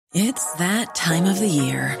It's that time of the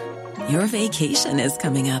year. Your vacation is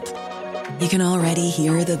coming up. You can already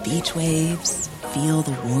hear the beach waves, feel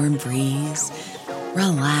the warm breeze,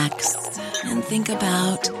 relax, and think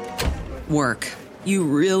about work. You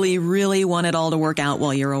really, really want it all to work out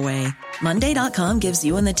while you're away. Monday.com gives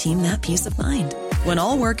you and the team that peace of mind. When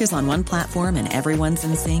all work is on one platform and everyone's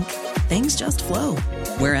in sync, things just flow.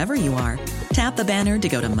 Wherever you are, tap the banner to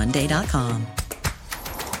go to Monday.com.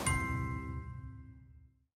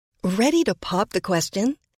 Ready to pop the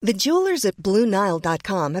question? The jewelers at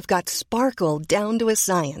BlueNile.com have got sparkle down to a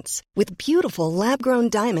science with beautiful lab-grown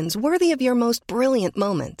diamonds worthy of your most brilliant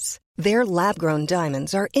moments. Their lab-grown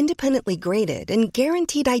diamonds are independently graded and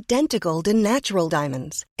guaranteed identical to natural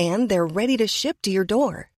diamonds, and they're ready to ship to your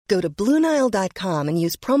door. Go to BlueNile.com and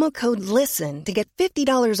use promo code LISTEN to get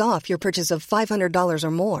 $50 off your purchase of $500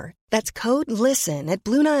 or more. That's code LISTEN at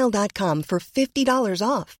BlueNile.com for $50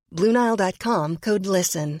 off. BlueNile.com, code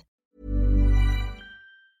LISTEN.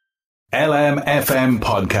 LMFM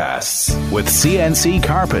Podcasts. With CNC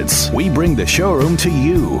Carpets, we bring the showroom to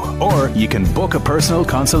you. Or you can book a personal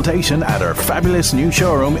consultation at our fabulous new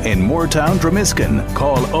showroom in Moortown, Dromiskin.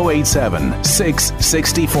 Call 087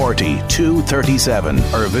 660 40 237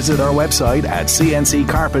 or visit our website at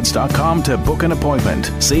cnccarpets.com to book an appointment.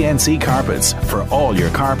 CNC Carpets, for all your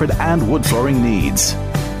carpet and wood flooring needs.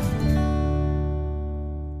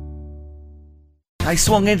 I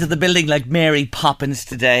swung into the building like Mary Poppins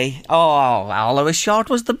today. Oh, all I was short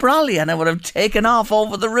was the brolly and I would have taken off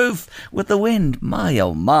over the roof with the wind. My,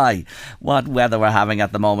 oh my, what weather we're having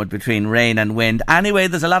at the moment between rain and wind. Anyway,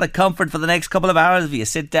 there's a lot of comfort for the next couple of hours if you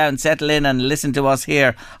sit down, settle in and listen to us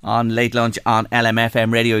here on Late Lunch on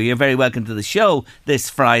LMFM Radio. You're very welcome to the show this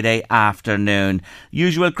Friday afternoon.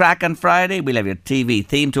 Usual crack on Friday. We'll have your TV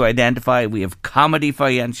theme to identify. We have comedy for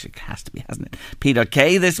you, and it has to be, hasn't it? Peter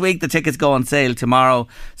Kay this week. The tickets go on sale tomorrow.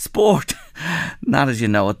 Sport, not as you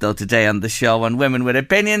know it though, today on the show, and women with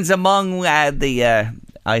opinions among the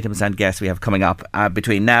items and guests we have coming up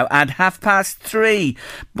between now and 3:30.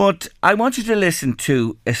 But I want you to listen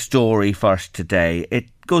to a story first today. It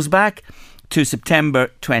goes back to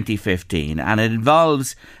September 2015 and it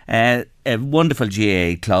involves a wonderful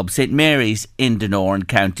GAA club, St Mary's in Donore,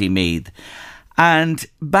 County Meath. And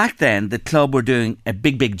back then the club were doing a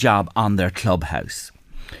big job on their clubhouse.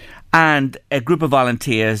 And a group of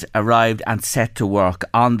volunteers arrived and set to work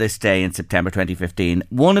on this day in September 2015,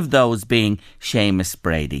 one of those being Seamus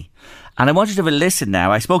Brady. And I want you to have a listen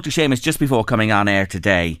now. I spoke to Seamus just before coming on air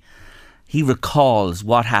today. He recalls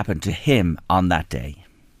what happened to him on that day.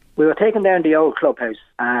 We were taken down the old clubhouse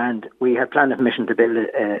and we had planned a mission to build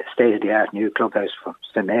a state-of-the-art new clubhouse for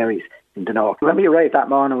St Mary's in the north. When we arrived that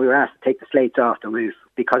morning, we were asked to take the slates off the roof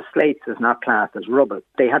because slates is not classed as rubble.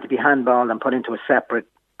 They had to be handballed and put into a separate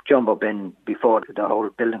jumbo bin before the whole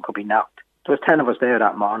building could be knocked. There was 10 of us there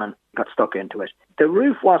that morning, got stuck into it. The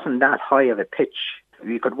roof wasn't that high of a pitch.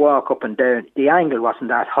 You could walk up and down. The angle wasn't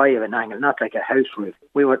that high of an angle, not like a house roof.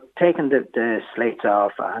 We were taking the slates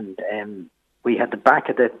off and we had the back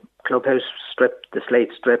of the clubhouse stripped, the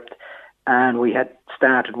slates stripped, and we had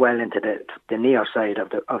started well into the near side of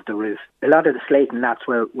the roof. A lot of the slating lats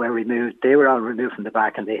were removed. They were all removed from the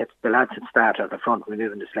back and the lads had started at the front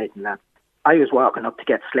removing the slating lats. I was walking up to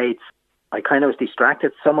get slates. I kind of was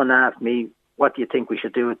distracted. Someone asked me, what do you think we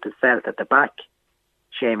should do with the felt at the back,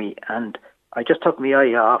 Shamey? And I just took my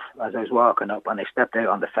eye off as I was walking up and I stepped out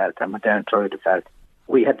on the felt and went down through the felt.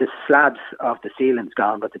 We had the slabs of the ceilings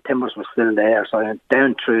gone, but the timbers were still there. So I went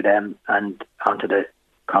down through them and onto the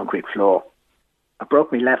concrete floor. I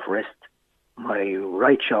broke my left wrist, my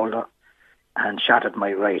right shoulder, and shattered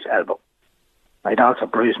my right elbow. I'd also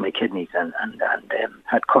bruised my kidneys and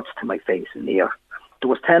had cuts to my face and ear. There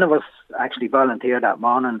was 10 of us actually volunteered that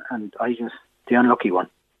morning and I was the unlucky one.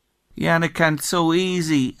 Yeah, and it can so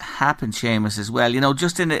easy happen, Seamus, as well. You know,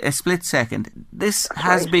 just in a split second. This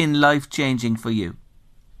has been life-changing for you.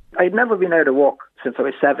 I'd never been out of work since I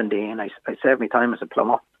was 17. I served my time as a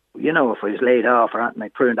plumber. You know, if I was laid off or anything, I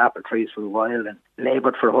pruned apple trees for a while and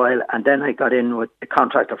laboured for a while. And then I got in with a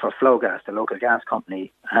contractor for Flowgas, the local gas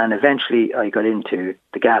company. And eventually I got into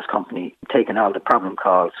the gas company, taking all the problem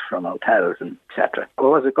calls from hotels and etc. I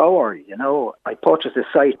was a goer, you know. I purchased a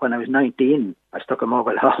site when I was 19. I stuck a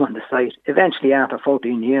mobile home on the site. Eventually, after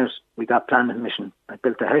 14 years, we got planning permission. I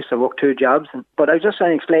built a house. I worked 2 jobs. But I was just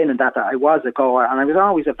trying to explain that I was a goer and I was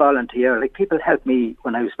always a volunteer. Like, people helped me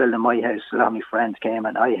when I was building my house. A lot of my friends came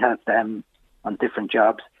and I helped them on different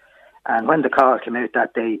jobs. And when the call came out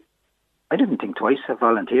that day, I didn't think twice of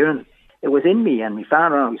volunteering. It was in me, and my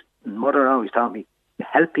father and mother always taught me to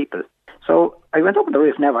help people. So I went up on the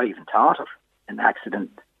roof, never even thought of an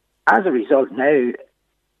accident. As a result, now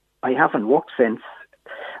I haven't worked since.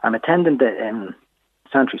 I'm attending the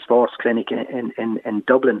Sanctuary Sports Clinic in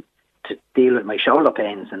Dublin to deal with my shoulder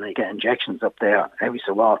pains, and I get injections up there every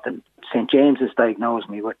so often. St. James has diagnosed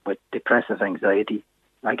me with depressive anxiety.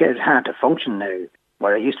 I get it hard to function now,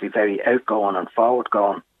 where I used to be very outgoing and forward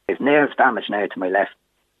going. I've nerve damage now to my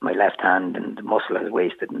left hand, and the muscle is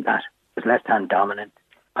wasted in that. It's left hand dominant.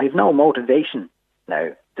 I've no motivation now.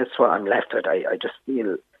 That's what I'm left with. I just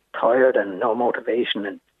feel tired and no motivation,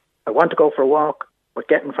 and I want to go for a walk, but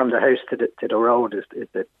getting from the house to the road is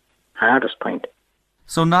the hardest point.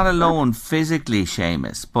 So not alone physically,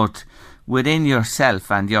 Seamus, but within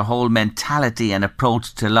yourself and your whole mentality and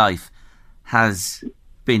approach to life has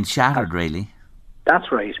been shattered, really.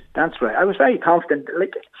 That's right. I was very confident.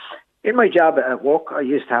 Like, in my job at work, I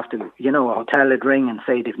used to have to, a hotel would ring and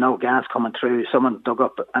say they've no gas coming through, someone dug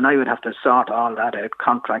up, and I would have to sort all that out,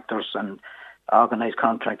 contractors and organise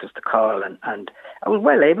contractors to call, and I was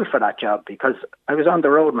well able for that job because I was on the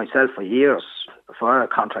road myself for years before I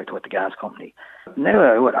contracted with the gas company.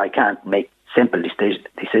 Now I can't make simple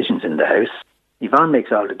decisions in the house. Yvonne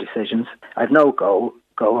makes all the decisions. I've no go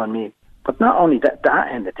on me. But not only that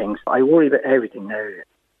end of things, I worry about everything now,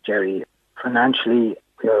 Jerry. Financially,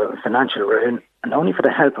 financial ruin, and only for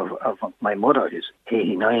the help of my mother, who's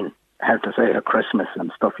 89, helped us out at Christmas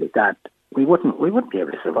and stuff like that. We wouldn't be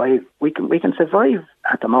able to survive. We can survive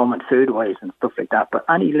at the moment food wise and stuff like that, but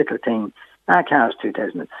any little thing. Our car's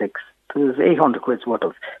 2006. There was 800 quid's worth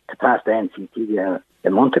to pass the NCT a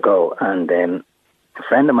month ago, and a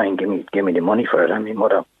friend of mine gave me the money for it, and my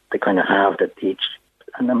mother, they kind of halved it each.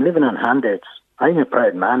 And I'm living on handouts. I'm a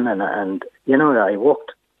proud man, and I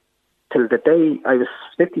worked till the day I was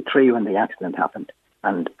 53 when the accident happened,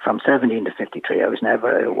 and from 17 to 53 I was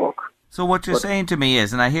never out of work. So what you're saying to me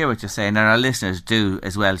is, and I hear what you're saying, and our listeners do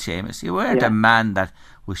as well, Seamus, you weren't a man that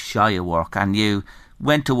was shy of work, and you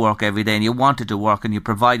went to work every day and you wanted to work and you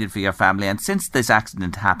provided for your family, and since this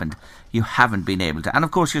accident happened you haven't been able to. And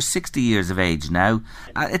of course you're 60 years of age now.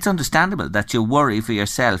 It's understandable that you worry for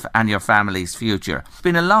yourself and your family's future. It's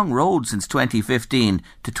been a long road since 2015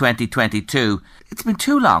 to 2022. It's been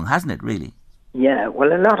too long, hasn't it, really? Yeah,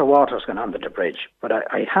 well, a lot of water's gone under the bridge, but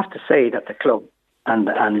I have to say that the club and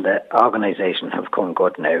the organisation have come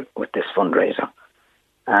good now with this fundraiser,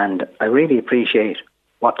 and I really appreciate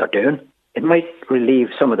what they're doing. It might relieve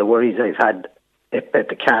some of the worries I've had about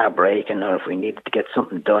the car breaking, or if we needed to get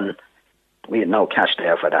something done. We had no cash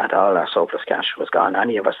there for that. All our surplus cash was gone.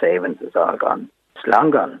 Any of our savings is all gone. It's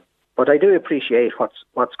long gone. But I do appreciate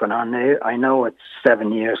what's going on now. I know it's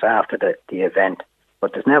 7 years after the event,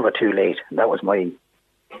 but there's never too late. And that was my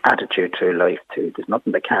attitude through life too. There's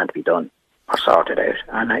nothing that can't be done or sorted out.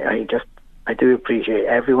 And I do appreciate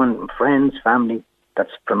everyone, friends, family,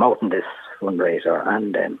 that's promoting this fundraiser,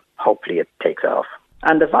 and hopefully it takes off.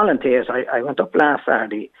 And the volunteers, I went up last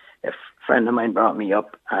Saturday. A friend of mine brought me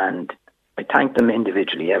up, and I thanked them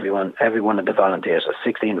individually. Every one of the volunteers, there's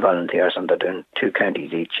 16 volunteers, and they're doing 2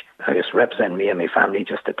 counties each. I just represent me and my family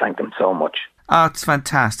just to thank them so much. Oh, it's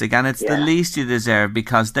fantastic, and it's the least you deserve,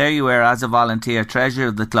 because there you were as a volunteer, treasurer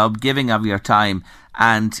of the club, giving of your time,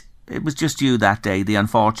 and it was just you that day, the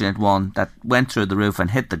unfortunate one, that went through the roof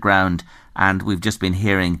and hit the ground, and we've just been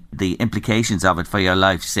hearing the implications of it for your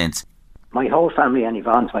life since. My whole family and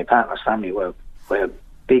Yvonne's, my partner's family, were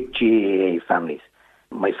big GAA families.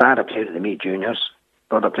 My father played with the Meath Juniors,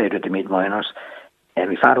 brother played with the Meath Minors, and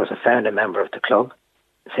my father was a founding member of the club,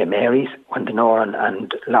 St Mary's, when Denora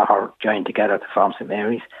and Lahore joined together to form St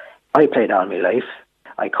Mary's. I played all my life.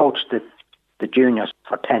 I coached the juniors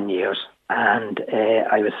for 10 years, and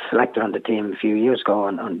I was selected on the team a few years ago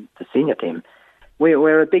on the senior team.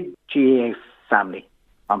 We're a big GAA family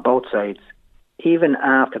on both sides. Even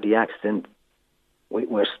after the accident,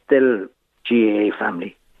 we're still GAA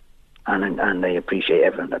family, and I appreciate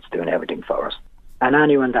everyone that's doing everything for us. And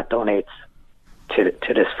anyone that donates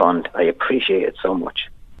to this fund, I appreciate it so much.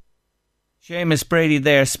 Seamus Brady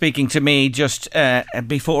there speaking to me just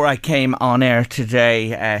before I came on air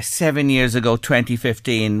today, 7 years ago,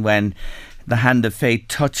 2015, when the hand of fate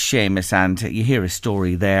touched Seamus, and you hear his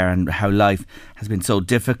story there and how life has been so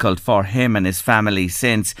difficult for him and his family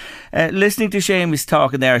since. Listening to Seamus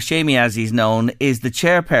talking there, Seamie as he's known, is the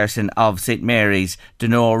chairperson of St Mary's,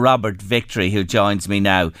 Denora, Robert Victory, who joins me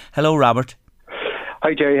now. Hello, Robert.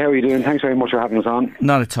 Hi Jerry, how are you doing? Thanks very much for having us on.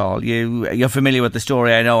 Not at all. You're familiar with the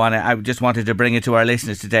story, I know, and I just wanted to bring it to our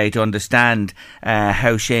listeners today to understand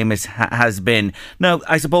how Seamus has been. Now,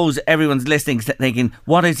 I suppose everyone's listening thinking,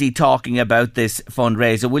 what is he talking about, this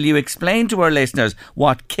fundraiser? Will you explain to our listeners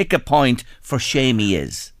what Kick a Point for Seamie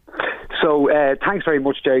is? So So thanks very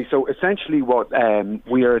much, Jay. So essentially what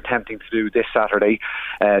we are attempting to do this Saturday,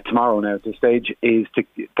 tomorrow now at this stage, is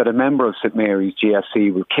that a member of St Mary's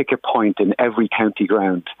GFC will kick a point in every county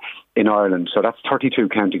ground in Ireland. So that's 32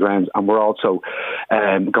 county grounds, and we're also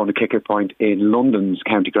going to kick a point in London's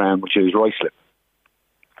county ground, which is Ruislip.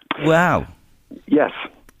 Wow. Yes.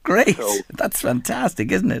 Great. So, that's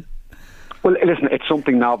fantastic, isn't it? Well, listen, it's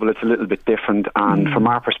something novel. It's a little bit different. And from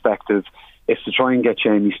our perspective, it's to try and get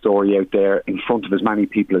Jamie's story out there in front of as many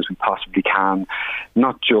people as we possibly can.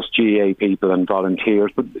 Not just GAA people and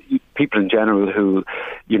volunteers, but people in general who,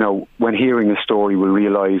 you know, when hearing the story will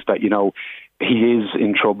realise that, you know, he is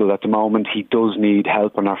in trouble at the moment. He does need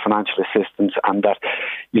help and our financial assistance, and that,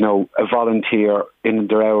 you know, a volunteer in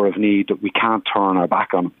their hour of need, that we can't turn our back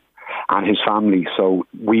on him and his family. So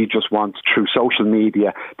we just want, through social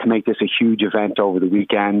media, to make this a huge event over the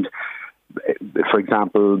weekend. For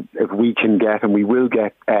example, if we can get, and we will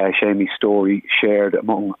get, Shamey's story shared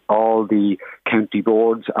among all the county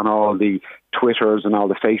boards and all the Twitters and all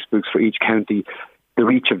the Facebooks for each county, the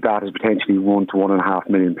reach of that is potentially 1 to 1.5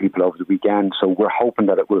 million people over the weekend. So we're hoping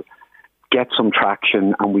that it will get some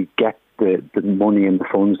traction and we get the money and the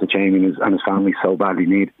funds that Jamie and his family so badly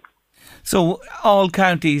need. So all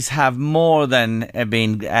counties have more than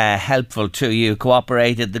been helpful to you,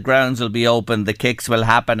 cooperated. The grounds will be open, the kicks will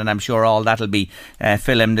happen, and I'm sure all that will be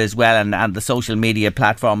filmed as well, and the social media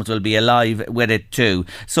platforms will be alive with it too.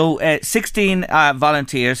 So 16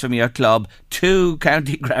 volunteers from your club, 2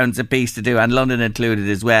 county grounds apiece to do, and London included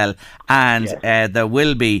as well, and yes, there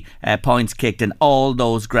will be points kicked in all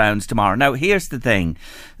those grounds tomorrow. Now here's the thing,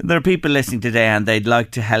 there are people listening today and they'd like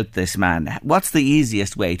to help this man. What's the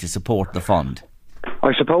easiest way to support the fund?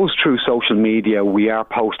 I suppose through social media we are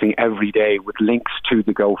posting every day with links to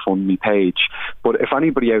the GoFundMe page. But if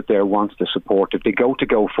anybody out there wants to support, if they go to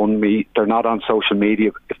GoFundMe, they're not on social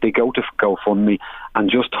media, if they go to GoFundMe and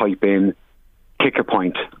just type in Kick a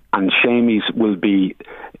Point, and Shamey's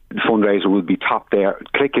fundraiser will be top there.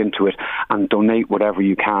 Click into it and donate whatever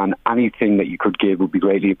you can. Anything that you could give would be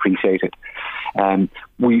greatly appreciated.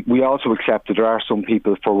 We also accept that there are some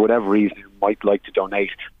people, for whatever reason, who might like to donate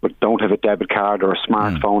but don't have a debit card or a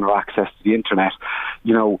smartphone or access to the internet.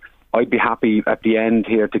 You know, I'd be happy at the end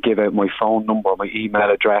here to give out my phone number, my email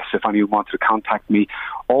address, if anyone wanted to contact me.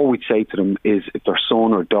 All we'd say to them is, if their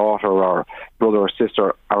son or daughter or brother or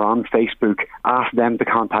sister are on Facebook, ask them to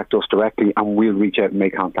contact us directly and we'll reach out and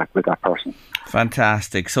make contact with that person.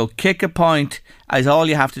 Fantastic. So Kick a Point, is all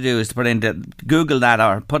you have to do is to put into Google that,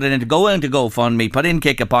 or put it into, go into GoFundMe, put in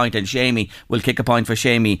Kick a Point, and Shamey will Kick a Point for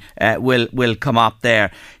Shamey will come up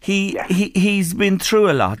there. He's been through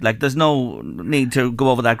a lot. Like, there's no need to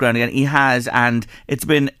go over that ground again. He has, and it's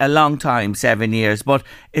been a long time, 7 years, but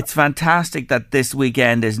it's fantastic that this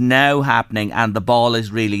weekend is now happening and the ball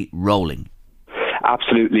is really rolling.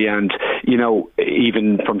 Absolutely. And, you know,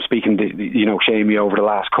 even from speaking to, you know, Shamey over the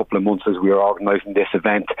last couple of months as we were organising this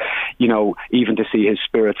event, you know, even to see his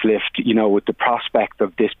spirits lift, you know, with the prospect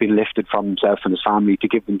of this being lifted from himself and his family, to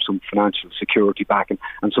give them some financial security back and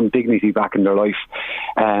some dignity back in their life.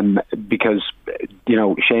 Because, you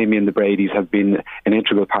know, Shamey and the Bradys have been an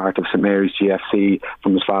integral part of St Mary's GFC,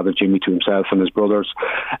 from his father Jimmy to himself and his brothers.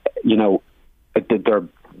 You know, they're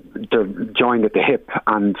joined at the hip,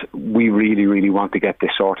 and we really, really want to get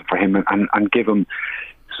this sorted for him and give him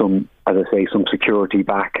some, as I say, some security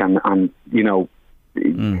back, and you know,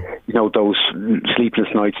 you know, those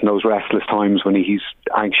sleepless nights and those restless times when he's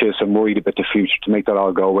anxious and worried about the future, to make that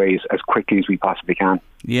all go away as quickly as we possibly can.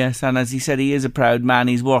 Yes, and as he said, he is a proud man.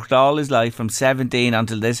 He's worked all his life from 17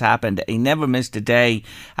 until this happened. He never missed a day.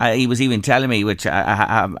 He was even telling me, which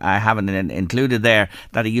I haven't included there,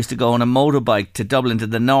 that he used to go on a motorbike to Dublin, to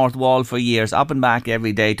the North Wall for years, up and back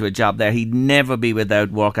every day to a job there. He'd never be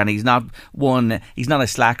without work, and he's not a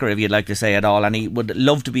slacker, if you'd like to say, at all, and he would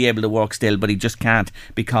love to be able to work still, but he just can't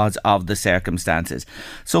because of the circumstances.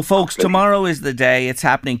 So folks, tomorrow is the day. It's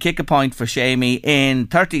happening. Kick a Point for Shamey in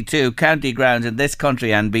 32 county grounds in this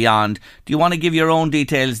country and beyond. Do you want to give your own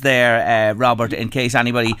details there, Robert, in case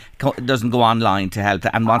anybody doesn't go online to help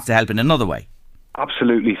and wants to help in another way?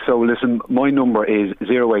 Absolutely. So listen, my number is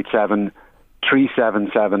 087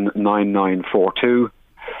 377 9942.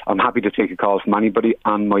 I'm happie to take a call from anybody,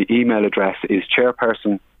 and my email address is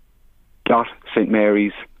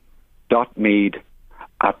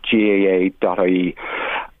chairperson.stmary's.mead@gaa.ie.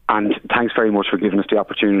 And thanks very much for giving us the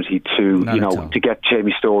opportunity to, to get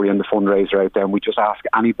Jamie's story and the fundraiser out there. And we just ask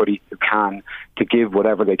anybody who can to give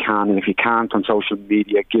whatever they can. And if you can't on social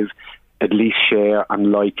media, give at least share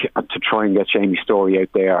and like to try and get Jamie's story out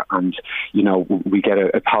there, and we get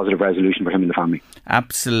a positive resolution for him and the family.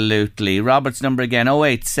 Absolutely. Robert's number again,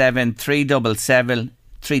 087 377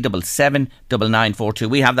 9942.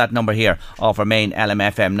 We have that number here off our main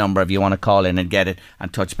LMFM number if you want to call in and get it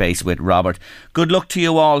and touch base with Robert. Good luck to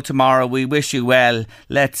you all tomorrow. We wish you well.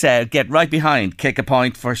 Let's get right behind Kick a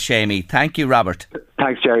Point for Shamey. Thank you, Robert.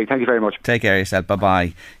 Thanks, Jerry. Thank you very much. Take care of yourself.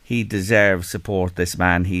 Bye-bye. He deserves support, this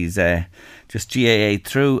man. He's just GAA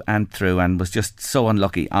through and was just so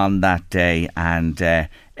unlucky on that day, and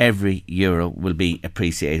every euro will be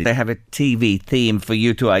appreciated. They have a TV theme for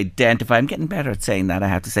you to identify. I'm getting better at saying that, I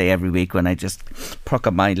have to say, every week when I just puck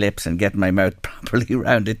up my lips and get my mouth properly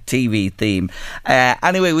around a TV theme.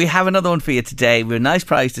 Anyway, we have another one for you today. We have a nice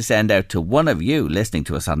prize to send out to one of you listening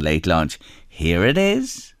to us on Late Lunch. Here it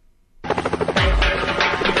is.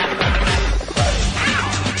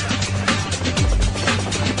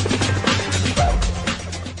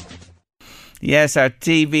 Yes, our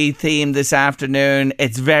TV theme this afternoon.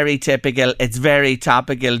 It's very typical. It's very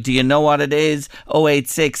topical. Do you know what it is?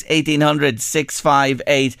 086 1800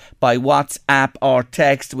 658 by WhatsApp or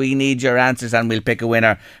text. We need your answers and we'll pick a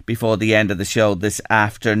winner before the end of the show this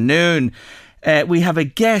afternoon. We have a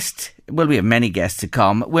guest. Well, we have many guests to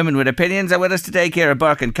come. Women with Opinions are with us today. Ciara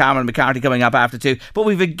Burke and Carmel McCarthy coming up after 2. But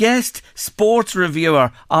we've a guest sports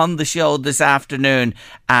reviewer on the show this afternoon,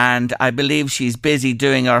 and I believe she's busy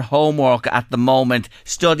doing her homework at the moment,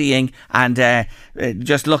 studying and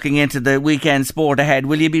just looking into the weekend sport ahead.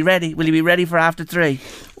 Will you be ready? Will you be ready for after 3?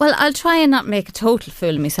 Well, I'll try and not make a total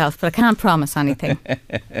fool of myself, but I can't promise anything.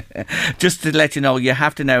 Just to let you know, you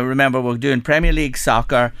have to now remember we're doing Premier League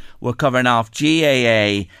soccer, we're covering off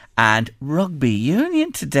GAA and rugby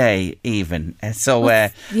union today even. So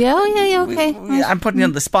okay. I'm putting you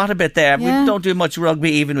on the spot a bit there. Yeah. We don't do much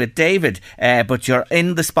rugby even with David, but you're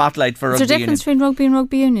in the spotlight for rugby union. Is there a difference between rugby and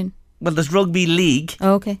rugby union? Well, there's rugby league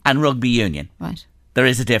and rugby union. Right. There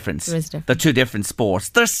is a difference. They're two different sports.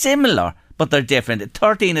 They're similar, but they're different.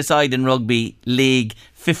 13 aside in rugby league,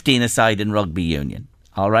 15 aside in rugby union.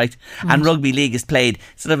 All right. And rugby league is played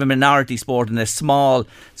sort of a minority sport in a small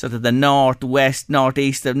sort of the northwest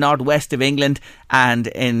of England, and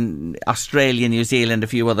in Australia, New Zealand, a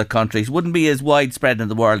few other countries. Wouldn't be as widespread in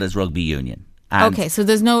the world as rugby union. And okay, so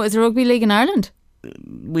is there rugby league in Ireland?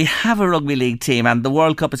 We have a rugby league team, and the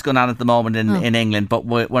World Cup is going on at the moment in England, but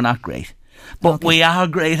we're not great. But we are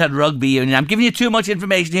great at rugby union. I'm giving you too much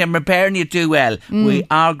information here. I'm preparing you too well. We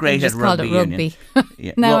are great at rugby union.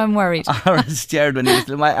 Yeah. Now I'm worried. I was scared when he was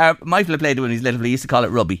little. Michael played it when he was little, but he used to call it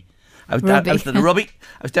rugby. I was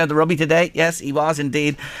down to rugby today. Yes, he was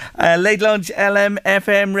indeed. Late Lunch,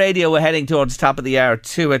 LMFM Radio. We're heading towards top of the hour,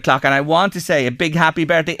 2 o'clock. And I want to say a big happy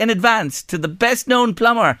birthday in advance to the best known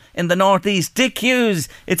plumber in the Northeast, Dick Hughes.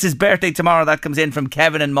 It's his birthday tomorrow. That comes in from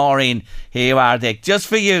Kevin and Maureen. Here you are, Dick. Just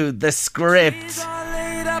for you, the script. She's all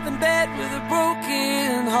laid up in bed with a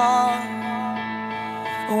broken heart,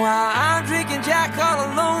 while I'm drinking Jack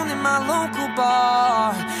all alone in my local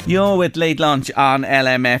bar. You're with Late Lunch on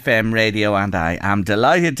LMFM Radio, and I am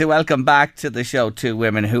delighted to welcome back to the show two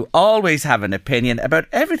women who always have an opinion about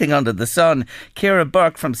everything under the sun. Ciara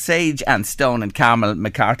Burke from Sage and Stone and Carmel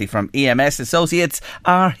McCarthy from EMS Associates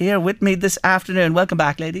are here with me this afternoon. Welcome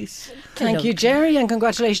back, ladies. Thank you, Jerry, and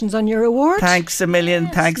congratulations on your award. Thanks a million.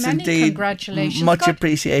 Yes, thanks many indeed. Congratulations. Much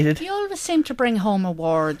appreciated. You always seem to bring home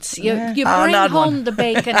awards. You bring not home one. the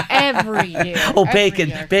bacon every year. Oh,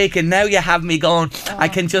 bacon. Now you have me going. I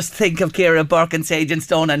can just think of Ciara Burke and Sage and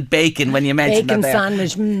Stone and bacon when you mentioned bacon that there.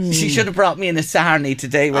 sandwich. She should have brought me in a sarnie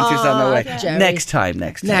today when she was on her way. Jerry. Next time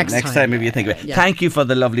if you think of it. Yeah. Thank you for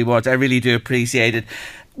the lovely words. I really do appreciate it.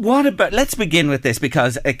 What about, let's begin with this,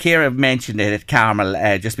 because Ciara mentioned it at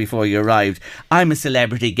Carmel just before you arrived. I'm a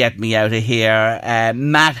Celebrity, Get Me Out of Here,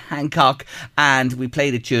 Matt Hancock, and we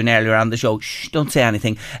played a tune earlier on the show. Shh, don't say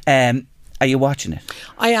anything. Are you watching it?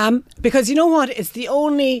 I am, because you know what? It's the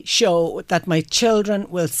only show that my children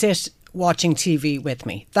will sit watching TV with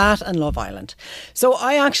me. That and Love Island. So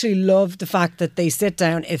I actually love the fact that they sit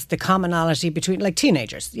down. It's the commonality between, like,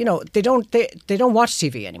 teenagers. You know, they don't watch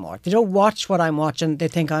TV anymore. They don't watch what I'm watching. They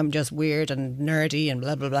think I'm just weird and nerdy and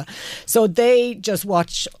blah blah blah. So they just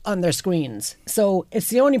watch on their screens. So it's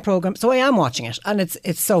the only programme. So I am watching it, and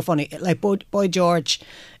it's so funny. Like Boy George,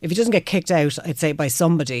 if he doesn't get kicked out, I'd say, by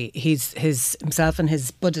somebody, he's himself and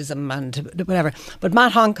his Buddhism and whatever. But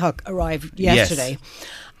Matt Hancock arrived yesterday. Yes.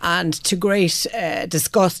 And to great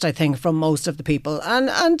disgust, I think, from most of the people.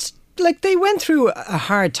 And like, they went through a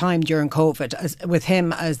hard time during COVID with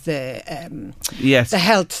him as the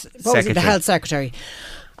health secretary. The health secretary.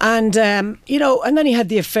 And, you know, and then he had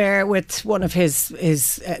the affair with one of his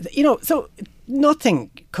you know, so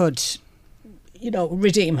nothing could, you know,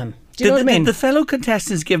 redeem him. Do you know what I mean? Did the fellow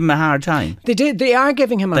contestants give him a hard time? They did. They are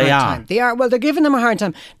giving him a hard time. They are. Well, they're giving him a hard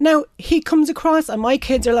time. Now, he comes across, and my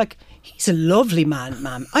kids are like, he's a lovely man,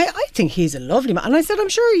 ma'am. I think he's a lovely man. And I said, I'm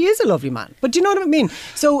sure he is a lovely man. But do you know what I mean?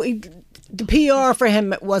 So the PR for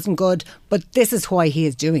him wasn't good, but this is why he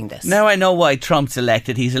is doing this. Now I know why Trump's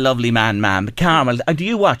elected. He's a lovely man, ma'am. Carmel, do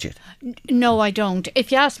you watch it? No, I don't.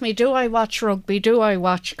 If you ask me, do I watch rugby? Do I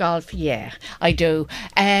watch golf? Yeah, I do.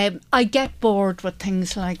 I get bored with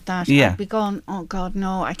things like that. Yeah. I'd be going, oh God,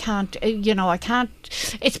 no, I can't. You know, I can't.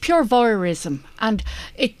 It's pure voyeurism, and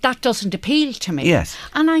that doesn't appeal to me. Yes.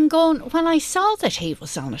 And I'm going, when I saw that he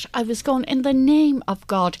was on it, I was going, in the name of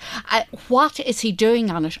God, what is he doing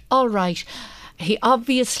on it? All right. He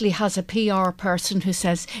obviously has a PR person who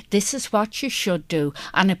says this is what you should do,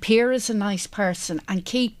 and appear as a nice person and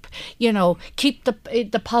keep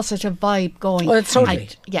the positive vibe going. Well, it's totally.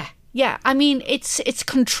 Yeah, I mean, it's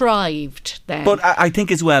contrived then. But I think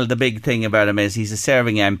as well, the big thing about him is he's a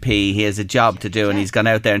serving MP, he has a job to do, and he's gone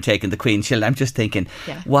out there and taken the Queen's Shield. I'm just thinking,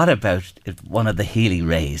 what about if one of the Healy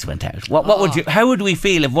Rays went out? How would we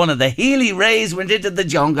feel if one of the Healy Rays went into the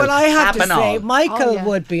jungle? Well, I have to say, Michael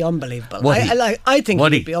would be unbelievable. I think he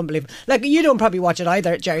would be unbelievable. Like, you don't probably watch it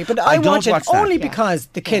either, Jerry, but I watch it only because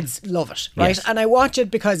the kids love it, right? Yes. And I watch it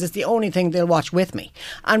because it's the only thing they'll watch with me.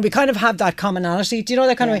 And we kind of have that commonality. Do you know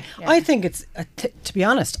that kind of way? Yeah. I think it's, to be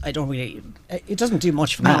honest, I don't really, it doesn't do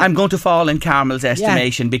much for me. I'm going to fall in Carmel's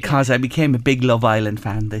estimation because I became a big Love Island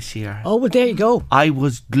fan this year. Oh, well, there you go. I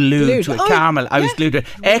was glued to it. Carmel, I was glued to it.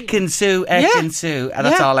 Ekin-Su, and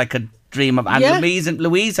that's all I could dream of. And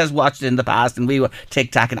Louise has watched it in the past, and we were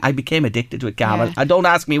tic-tac, and I became addicted to it, Carmel. And don't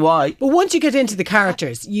ask me why. But once you get into the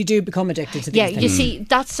characters, you do become addicted to these things. You see,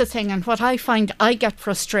 that's the thing. And what I find I get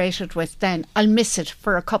frustrated with, then I'll miss it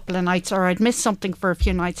for a couple of nights, or I'd miss something for a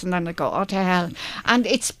few nights, and then I go, oh to hell. And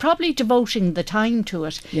it's probably devoting the time to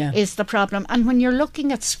it is the problem. And when you're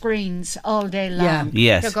looking at screens all day long,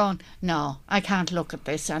 you're going, no, I can't look at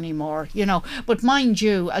this anymore, you know. But mind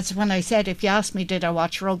you, as when I said, if you asked me did I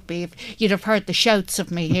watch rugby, you'd have heard the shouts of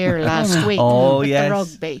me here last week with the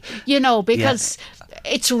rugby, you know, because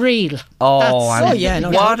it's real.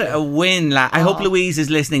 What a win, I hope Louise is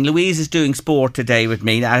listening. Louise is doing sport today with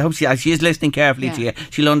me. I hope she is listening carefully to you.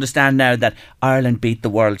 She'll understand now that Ireland beat the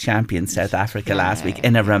world champion South Africa last week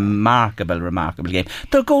in a remarkable game.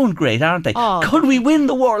 They're going great, aren't they? Could we win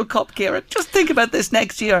the World Cup, Ciara? Just think about this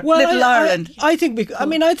next year. Little Ireland. I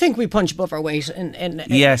think we punch above our weight in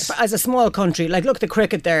as a small country. Like, look, the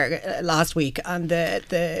cricket there last week, and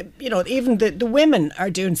the you know, even the women are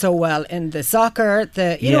doing so well in the soccer.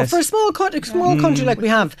 You know, for a small country like we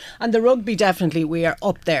have, and the rugby, definitely we are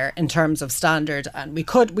up there in terms of standard, and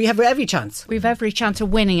we have every chance. We've every chance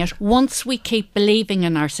of winning it once we keep believing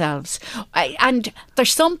in ourselves. And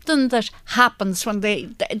there's something that happens when they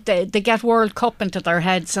get World Cup into their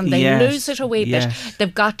heads and they lose it a wee bit.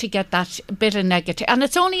 They've got to get that bit of negative, and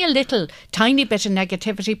it's only a little tiny bit of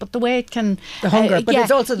negativity, but the way it can the hunger, but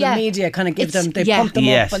it's also the media kind of give them, they pump them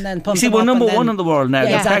up and then pump them up. We're number one in the world now.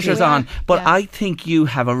 The pressure's on, but I think you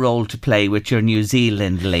have a role to play with your New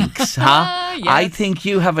Zealand links, huh? I think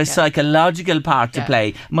you have a psychological part to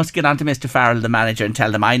play. Must get on to Mr. Farrell, the manager, and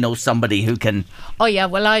tell them I know somebody who can. Oh yeah,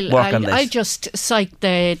 well I'll just psych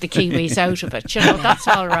the Kiwis out of it. You know, that's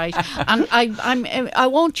all right, and I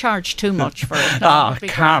won't charge too much for it. No,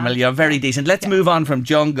 Carmel, you're very decent. Let's move on from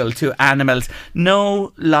jungle to animals.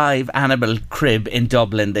 No live animal crib in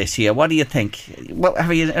Dublin this year. What do you think? Well,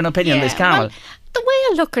 have you an opinion on this, Carmel? Well, the way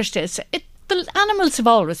I look at this, the animals have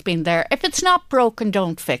always been there. If it's not broken,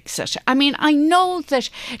 don't fix it. I mean, I know that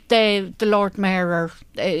the Lord Mayor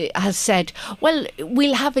has said, well,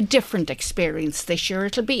 we'll have a different experience this year.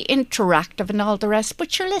 It'll be interactive and all the rest.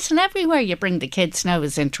 But sure, listen, everywhere you bring the kids now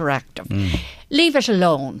is interactive. Leave it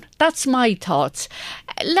alone. That's my thoughts.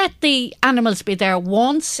 Let the animals be there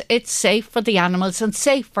once. It's safe for the animals and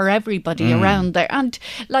safe for everybody around there. And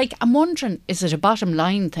like, I'm wondering, is it a bottom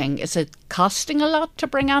line thing? Is it costing a lot to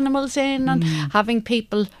bring animals in and having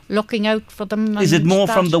people looking out for them? Is it more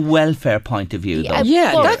from the welfare point of view, though?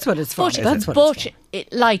 Yeah, that's what it's for. Is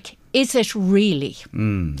it really?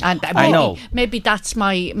 And I know. Maybe that's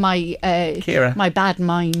my bad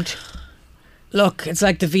mind. Look, it's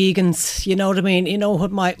like the vegans, you know what I mean? You know what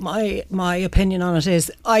my opinion on it is?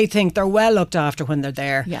 I think they're well looked after when they're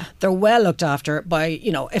there. Yeah. They're well looked after by,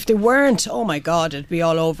 you know, if they weren't, oh my God, it'd be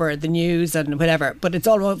all over the news and whatever. But it's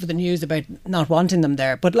all over the news about not wanting them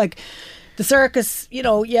there. But like, The circus,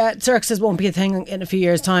 circuses won't be a thing in a few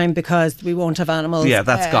years' time because we won't have animals. Yeah,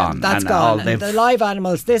 that's gone. That's gone. And the live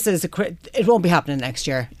animals, it won't be happening next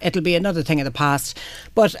year. It'll be another thing of the past.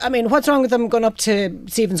 But, I mean, what's wrong with them going up to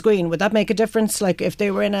Stephen's Green? Would that make a difference? Like, if they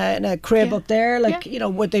were in a crib up there,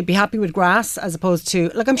 would they be happy with grass as opposed to,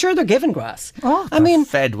 I'm sure they're given grass. Oh, I mean,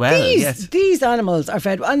 fed well, these animals are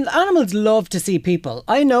fed, and animals love to see people.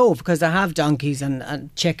 I know because I have donkeys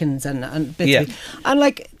and chickens and bits. Yeah. And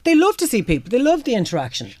they love to see people. They love the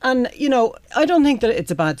interaction. And, I don't think that it's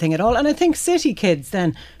a bad thing at all. And I think city kids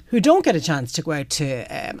then who don't get a chance to go out to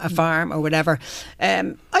a farm or whatever,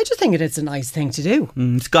 I just think it's a nice thing to do.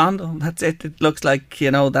 It's gone though. That's it. It looks like,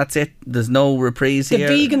 that's it. There's no reprise here.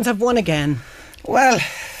 The vegans have won again. Well,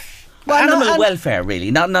 animal welfare really,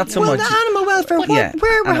 not so much. Well, the animal welfare,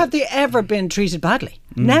 where have they ever been treated badly?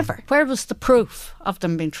 Never. Where was the proof of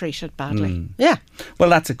them being treated badly? Yeah. Well,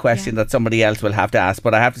 that's a question that somebody else will have to ask,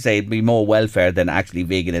 but I have to say it'd be more welfare than actually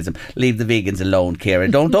veganism. Leave the vegans alone, Ciara.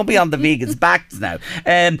 Don't be on the vegans' backs now.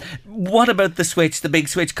 What about the switch, the big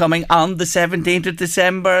switch coming on the 17th of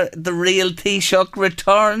December? The real Taoiseach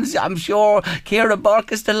returns. I'm sure Ciara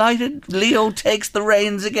Burke is delighted. Leo takes the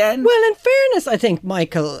reins again. Well, in fairness, I think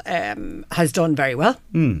Michael has done very well.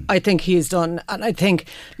 I think he's done, and I think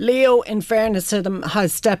Leo, in fairness to them, has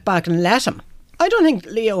stepped back and let him. I don't think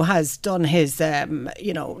Leo has done his, he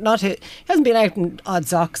hasn't been out in odd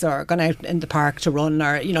socks or gone out in the park to run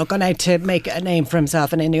or, gone out to make a name for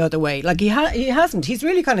himself in any other way. He hasn't. He's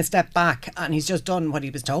really kind of stepped back and he's just done what he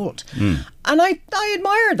was told. And I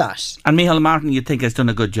admire that. And Micheál Martin, you think, has done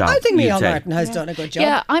a good job? I think Micheál Martin has done a good job.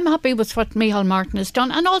 Yeah, I'm happy with what Micheál Martin has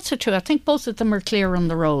done. And also, too, I think both of them are clear on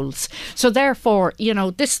the roles. So, therefore,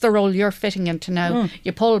 this is the role you're fitting into now.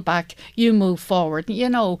 You pull back, you move forward.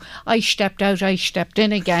 I stepped out, I stepped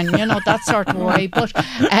in again, that sort of way. But,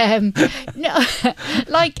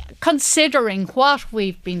 considering what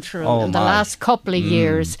we've been through in the last couple of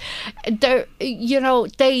years,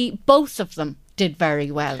 they both of them did very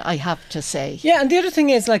well, I have to say. Yeah, and the other thing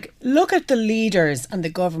is, look at the leaders and the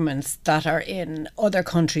governments that are in other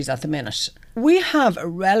countries at the minute. We have a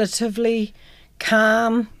relatively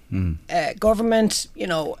calm government,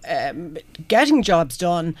 getting jobs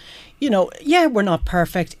done. We're not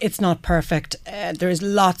perfect. It's not perfect. There is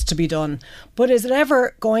lots to be done. But is it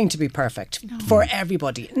ever going to be perfect for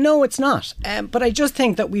everybody? No, it's not. But I just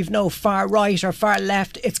think that we've no far right or far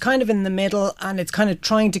left. It's kind of in the middle, and it's kind of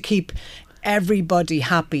trying to keep everybody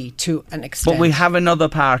happy to an extent. But we have another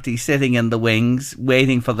party sitting in the wings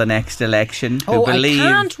waiting for the next election who believe... I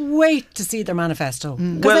can't wait to see their manifesto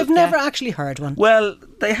because I've never actually heard one. Well,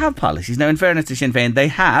 they have policies. Now, in fairness to Sinn Féin, they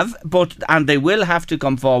have, and they will have to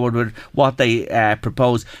come forward with what they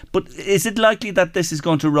propose. But is it likely that this is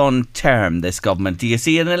going to run term, this government? Do you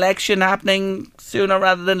see an election happening sooner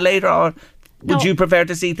rather than later, or would you prefer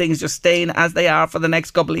to see things just staying as they are for the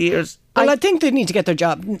next couple of years? Well, I think they need to get their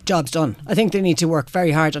jobs done. I think they need to work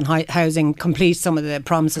very hard on housing, complete some of the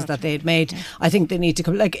promises that they had made. I think they need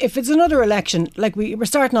to, if it's another election, we're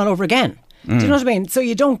starting all over again. Do you know what I mean? So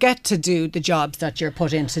you don't get to do the jobs that you're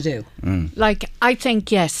put in to do. I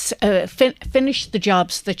think, yes, finish the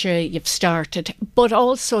jobs that you've started, but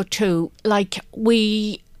also too,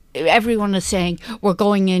 everyone is saying we're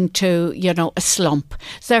going into, a slump.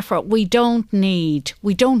 So therefore, we don't need,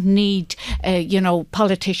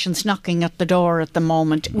 politicians knocking at the door at the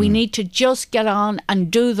moment. We need to just get on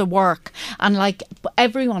and do the work and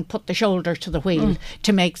everyone put the shoulder to the wheel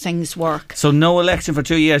to make things work. So no election for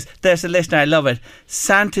 2 years. There's a listener, I love it.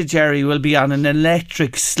 Santa Jerry will be on an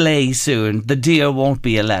electric sleigh soon. The deer won't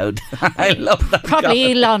be allowed. I love that.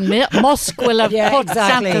 Probably Elon Musk will have put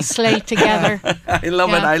Santa's sleigh together. I love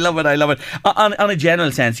it. I love it. On a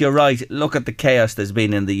general sense, you're right. Look at the chaos there's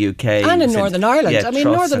been in the UK and in Northern Ireland.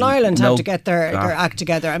 Northern Ireland have to get their act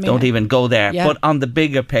together. Don't even go there. Yeah. But on the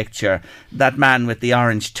bigger picture, that man with the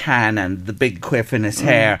orange tan and the big quiff in his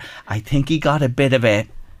hair, I think he got a bit of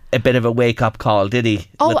a wake up call, did he?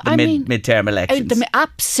 With the midterm elections.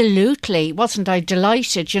 Absolutely. Wasn't I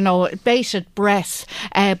delighted? Bated breath.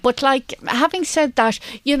 But having said that,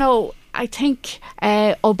 I think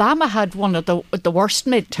Obama had one of the worst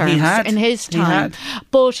midterms in his time.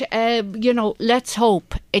 But, let's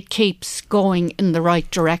hope it keeps going in the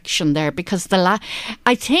right direction there, because I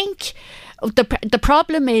think The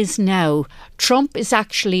problem is now Trump is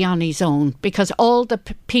actually on his own, because all the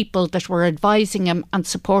people that were advising him and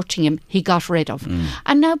supporting him, he got rid of.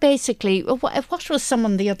 And now basically, what was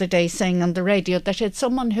someone the other day saying on the radio, that it's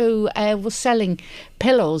someone who was selling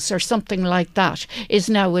pillows or something like that is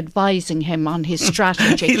now advising him on his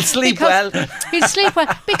strategy. He'll sleep well. He'll sleep well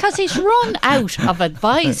because he's run out of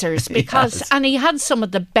advisors, and he had some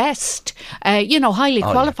of the best, highly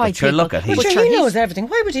qualified people. Look at he knows everything.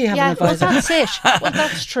 Why would he have an advisor? Well, that's it. Well,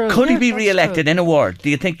 that's true. Could he be re-elected in a word? Do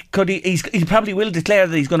you think? Could he? He probably will declare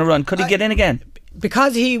that he's going to run. Could he get in again?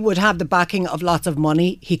 Because he would have the backing of lots of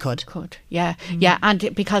money, he could. Yeah,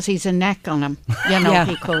 and because he's a neck on him,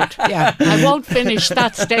 he could. Yeah, I won't finish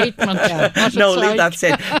that statement. No, leave that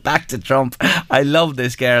said. Back to Trump. I love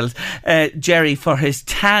this, girls. Jerry, for his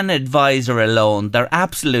TAN advisor alone, they're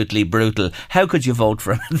absolutely brutal. How could you vote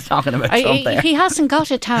for him? Talking about Trump there. He hasn't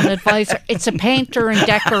got a TAN advisor. It's a painter and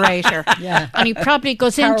decorator. Yeah, and he probably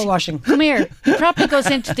goes power washing. Come here. He probably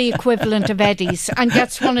goes into the equivalent of Eddie's and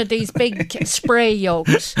gets one of these big spray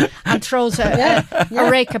yolks and throws a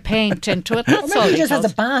rake of paint into it. That's all he just has a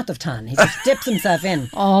bath of tan. He just dips himself in.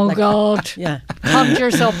 Oh, God. Yeah.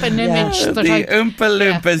 Conjures up an image. The Oompa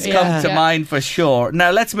Loompas come to mind for sure. Now,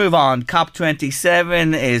 let's move on.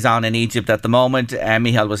 COP27 is on in Egypt at the moment.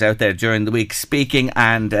 Michal was out there during the week speaking,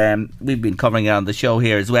 and we've been covering it on the show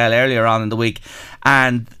here as well earlier on in the week.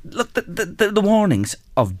 And look, the warnings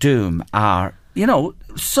of doom are,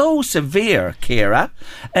 so severe, Ciara.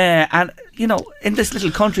 And, in this little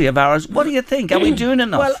country of ours, what do you think? Are we doing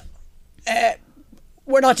enough? Well,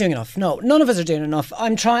 we're not doing enough. No, none of us are doing enough.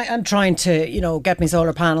 I'm trying to, get my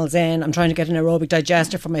solar panels in. I'm trying to get an aerobic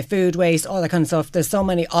digester for my food waste, all that kind of stuff. There's so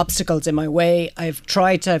many obstacles in my way. I've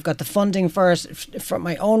got the funding for it, for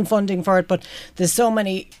my own funding for it, but there's so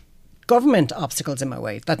many government obstacles in my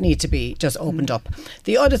way that need to be just opened up.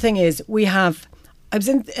 The other thing is I was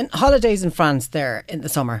in holidays in France there in the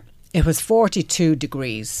summer. It was 42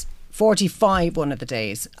 degrees, 45 one of the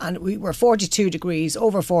days. And we were 42 degrees,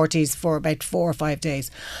 over 40s for about 4 or 5 days.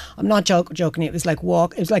 I'm not joking. It was like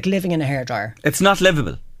living in a hairdryer. It's not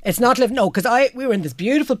livable. It's not living. No, because we were in this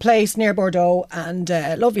beautiful place near Bordeaux and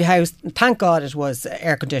a lovely house. And thank God it was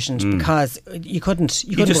air conditioned because you couldn't.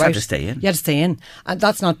 You just had to stay in. You had to stay in, and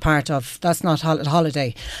that's not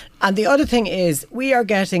holiday. And the other thing is, we are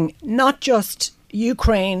getting not just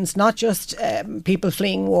Ukrainians, not just people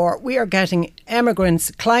fleeing war. We are getting immigrants,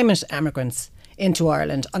 climate immigrants, into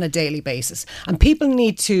Ireland on a daily basis, and people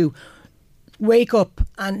need to wake up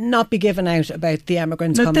and not be given out about the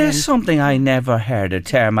immigrants coming in. There's something I never heard, a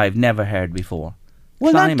term I've never heard before.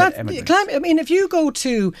 Well, climate. I mean, if you go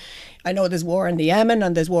to, I know there's war in the Yemen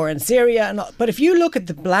and there's war in Syria, but if you look at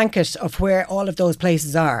the blanket of where all of those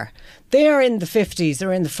places are, they are in the 50s,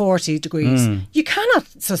 they're in the 40 degrees. You cannot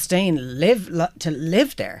to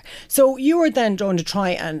live there. So you are then going to try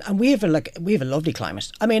and we have a lovely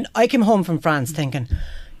climate. I mean, I came home from France thinking,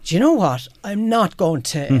 do you know what? I'm not going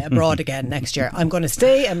to abroad again next year. I'm going to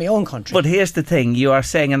stay in my own country. But here's the thing, you are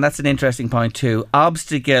saying, and that's an interesting point too,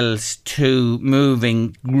 obstacles to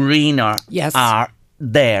moving greener are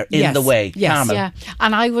there in the way. Yes, Carmel. yeah.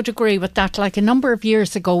 And I would agree with that. Like a number of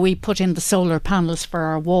years ago, we put in the solar panels for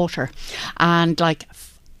our water, and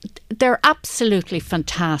they're absolutely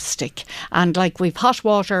fantastic. And we've hot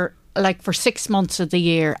water for 6 months of the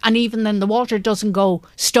year, and even then the water doesn't go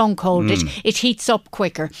stone cold. It heats up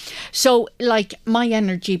quicker. So my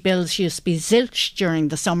energy bills used to be zilch during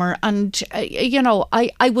the summer, and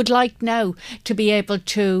I would like now to be able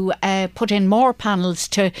to put in more panels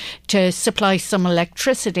to supply some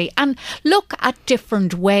electricity and look at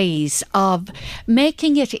different ways of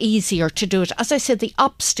making it easier to do it. As I said, the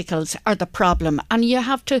obstacles are the problem, and you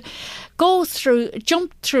have to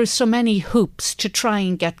jump through so many hoops to try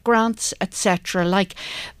and get grants, etc.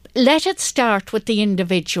 Let it start with the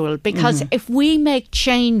individual, because if we make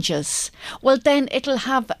changes, well, then it'll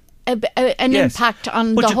have an impact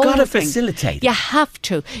on the whole thing. But you've got to facilitate. You have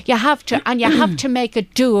to, and you have to make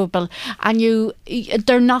it doable. And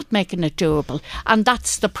they're not making it doable, and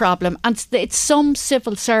that's the problem. And it's some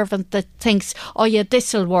civil servant that thinks, oh yeah,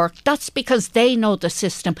 this'll work. That's because they know the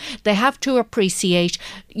system. They have to appreciate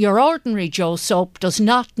your ordinary Joe Soap does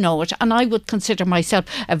not know it, and I would consider myself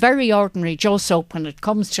a very ordinary Joe Soap when it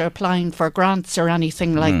comes to applying for grants or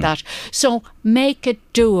anything like that. So make it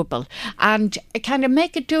doable, and kind of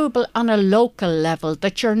make it doable on a local level,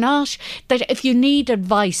 that if you need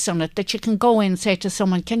advice on it, that you can go in and say to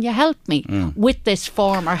someone, can you help me with this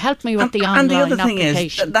form, or help me with the online application? And the other thing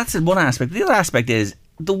is, that's one aspect. The other aspect is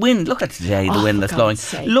the wind. Look at today, the wind that's blowing.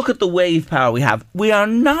 Look at the wave power we have. We are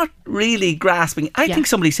not really grasping. I think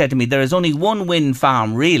somebody said to me there is only one wind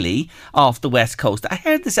farm really off the west coast. I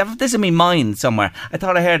heard this is in my mind somewhere. I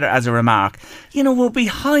thought I heard it as a remark. You know, we're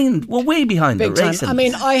way behind Big the time. racing. I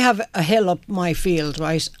mean, I have a hill up my field,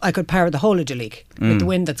 right? I could power the whole of Duleek with the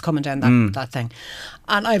wind that's coming down that thing.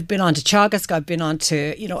 And I've been on to Teagasc, I've been on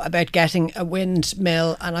to, you know, about getting a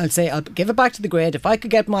windmill, and I'll say I'll give it back to the grid. If I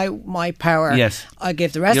could get my power, yes, I'll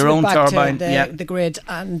give the rest your of it own back turbine, to the grid,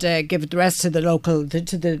 and give it the rest to the local,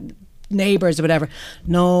 to the neighbours or whatever.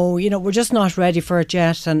 No, you know, we're just not ready for it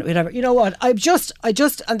yet, and whatever. You know what? I just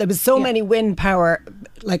and there was so many wind power,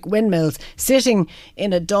 like windmills, sitting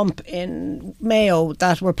in a dump in Mayo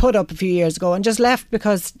that were put up a few years ago and just left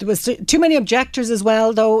because there was too many objectors as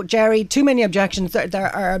well, though, Jerry. Too many objections.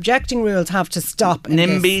 There are objecting rules have to stop.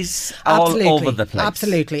 NIMBYs all over the place.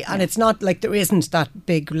 Absolutely. And it's not like there isn't that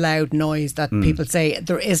big loud noise that people say.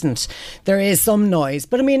 There isn't. There is some noise.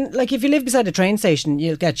 But I mean, like if you live beside a train station,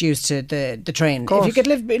 you'll get used to the train. If you could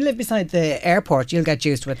live beside the airport, you'll get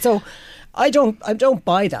used to it. So I don't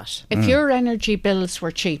buy that. If your energy bills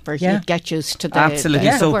were cheaper, you'd get used to the absolutely.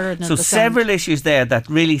 The so several issues there that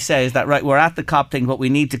really says that, right, we're at the COP thing, but we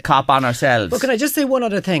need to COP on ourselves. But can I just say one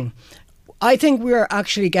other thing? I think we're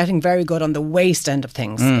actually getting very good on the waste end of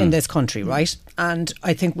things in this country, right? And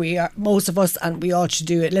I think we are, most of us, and we ought to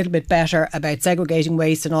do a little bit better about segregating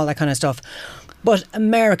waste and all that kind of stuff. But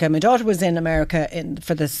America, my daughter was in America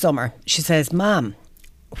for the summer. She says, Ma'am,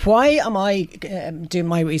 why am I doing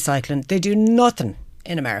my recycling? They do nothing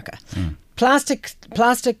in America. Plastic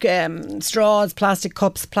straws, plastic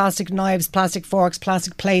cups, plastic knives, plastic forks,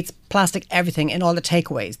 plastic plates, plastic everything in all the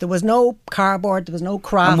takeaways. There was no cardboard, there was no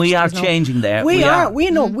craft. And we are changing there. We are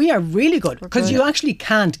really good because you actually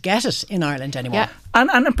can't get it in Ireland anymore. Yeah.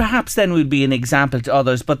 And perhaps then we'd be an example to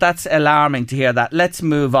others, but that's alarming to hear that. Let's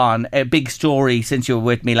move on. A big story since you were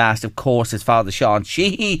with me last, of course, is Father Sean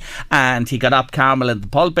Sheehy, and he got up Carmel in the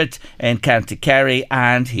pulpit in County Kerry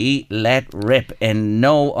and he let rip in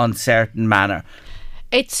no uncertain manner.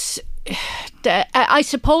 I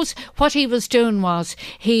suppose what he was doing was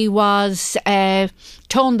he was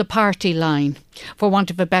towing the party line, for want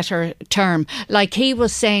of a better term. Like he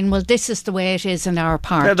was saying, well, this is the way it is in our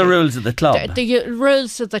party. They're the rules of the club. The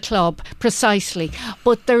rules of the club, precisely.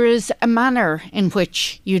 But there is a manner in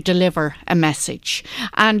which you deliver a message.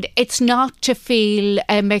 And it's not to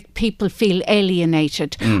make people feel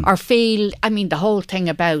alienated or feel, I mean, the whole thing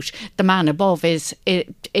about the man above is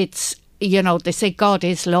it's, you know, they say God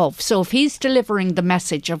is love. So if he's delivering the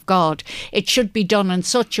message of God, it should be done in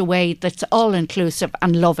such a way that's all-inclusive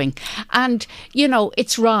and loving. And, you know,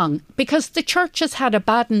 it's wrong because the church has had a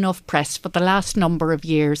bad enough press for the last number of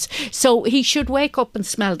years. So he should wake up and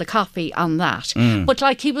smell the coffee on that. But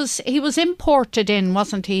like he was imported in,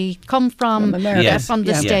 wasn't he? Come from America, from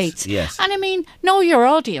the States. Yes. And I mean, know your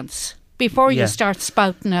audience before you start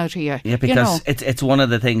spouting out of you. Yeah, because it's one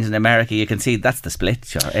of the things in America you can see that's the split.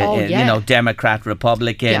 Sure. You know, Democrat,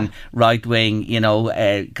 Republican, right wing, you know,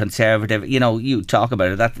 conservative. You know, you talk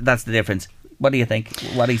about it. That's the difference. What do you think?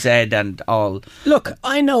 What he said and all? Look,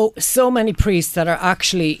 I know so many priests that are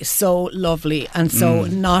actually so lovely and so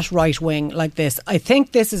not right-wing like this. I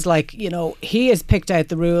think this is like, you know, he has picked out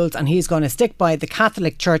the rules and he's going to stick by the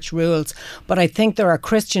Catholic Church rules. But I think there are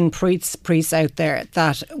Christian priests out there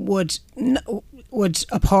that would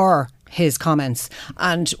abhor his comments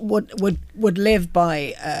and would live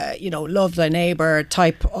by you know, love thy neighbour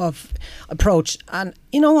type of approach. And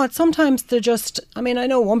you know what, sometimes they're just, I mean, I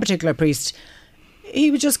know one particular priest, he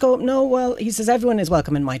would just go, no, well, he says everyone is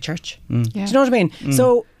welcome in my church. Do you know what I mean?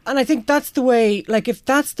 So, and I think that's the way, like if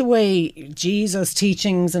that's the way Jesus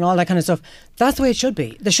teachings and all that kind of stuff, that's the way it should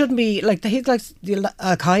be. There shouldn't be like he's like the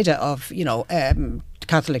Al-Qaeda of, you know,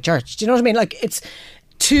 Catholic Church. Do you know what I mean? Like it's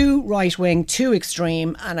too right wing, too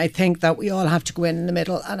extreme, and I think that we all have to go in the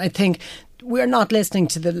middle. And I think we're not listening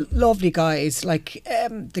to the lovely guys like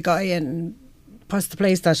the guy in what's the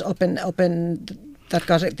place that up in that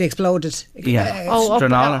got it, they exploded. Chrysler.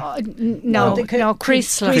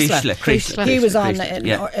 He was on in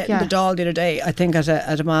the Dáil the other day, I think, at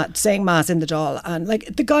a saying mass in the Dáil, and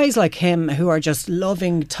like the guys like him who are just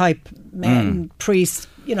loving type men, priests.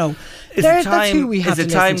 You know, that's who we have to listen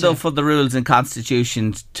to. Is it time though for the rules and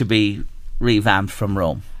constitutions to be revamped from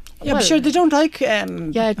Rome? Yeah, but sure, they don't like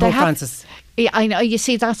Pope Francis. I know. You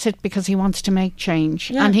see, that's it, because he wants to make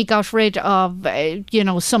change, and he got rid of,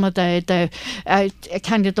 some of the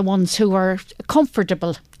kind of the ones who were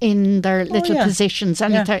comfortable in their little positions,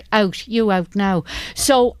 and they're out now.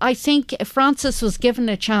 So I think if Francis was given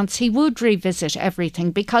a chance, he would revisit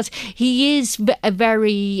everything, because he is a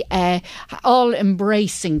very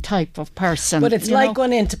all-embracing type of person. But it's like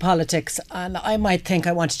going into politics, and I might think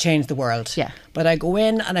I want to change the world. Yeah. But I go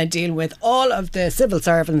in and I deal with all of the civil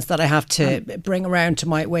servants that I have to bring around to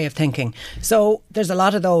my way of thinking. So there's a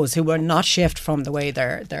lot of those who will not shift from the way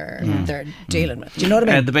they're dealing with. Do you know what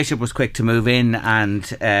I mean? The bishop was quick to move in and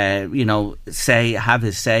have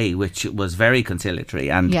his say, which was very conciliatory,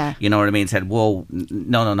 and you know what I mean, said, whoa,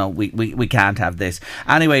 no, we can't have this.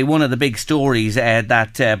 Anyway, one of the big stories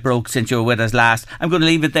that broke since you were with us last. I'm going to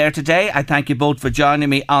leave it there today. I thank you both for joining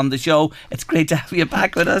me on the show. It's great to have you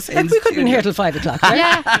back with us. We could have been here till 5 o'clock. Right?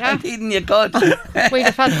 Yeah. Eating you good. We'd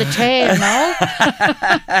have had the tea and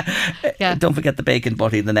all. Don't forget the bacon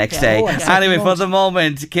butty the next day. Anyway, for the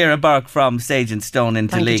moment, Ciara Burke from Sage and Stone in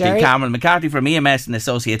Teleek and Cameron McCarthy from EMS and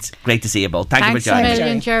Associates. Great to see you both. Thank you for joining me. Thanks a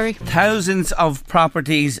million, Jerry. Thousands of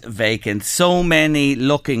properties vacant. So many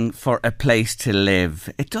looking for a place to live.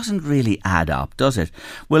 It doesn't really add up, does it?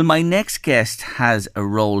 Well, my next guest has a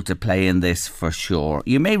role to play in this for sure.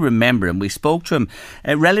 You may remember him. We spoke to him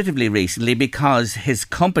relatively recently because his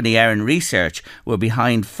company, Aaron Research, were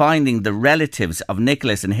behind finding the relatives of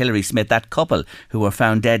Nicholas and Hilary Smith, that couple who were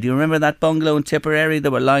found dead. Do you remember that bungalow in Tipperary? They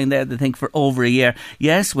were lying there, they think, for over a year.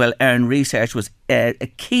 Yes, well, Aaron Research was a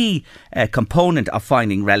key component of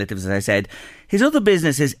finding relatives, as I said. His other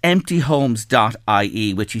business is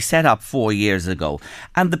emptyhomes.ie, which he set up 4 years ago.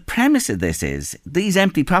 And the premise of this is, these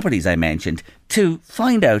empty properties I mentioned, to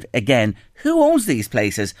find out again who owns these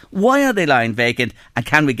places, why are they lying vacant, and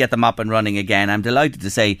can we get them up and running again? I'm delighted to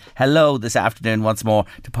say hello this afternoon once more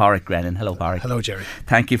to Pádraig Grennan. Hello, Pádraig. Hello, Jerry.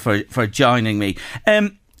 Thank you for joining me.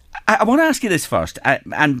 I want to ask you this first,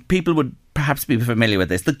 and people would perhaps be familiar with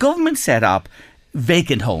this. The government set up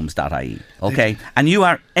vacanthomes.ie, okay, and you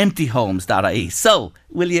are emptyhomes.ie. So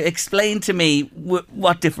will you explain to me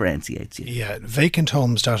what differentiates you? Yeah,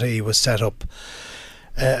 vacanthomes.ie was set up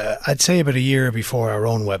I'd say about a year before our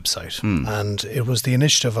own website, and it was the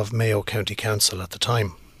initiative of Mayo County Council at the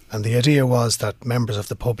time, and the idea was that members of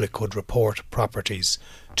the public could report properties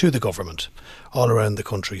to the government all around the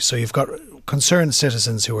country. So you've got concerned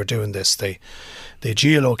citizens who are doing this. They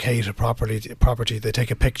geolocate a property, they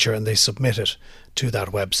take a picture and they submit it to that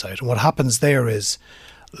website. And what happens there is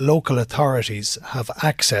local authorities have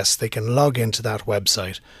access. They can log into that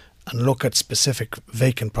website and look at specific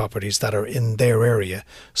vacant properties that are in their area,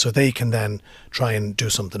 so they can then try and do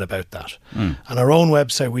something about that. And our own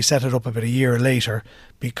website, we set it up about a year later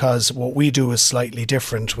because what we do is slightly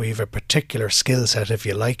different. We have a particular skill set, if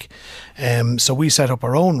you like. So we set up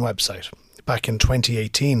our own website back in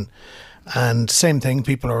 2018. And same thing,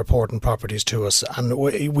 people are reporting properties to us, and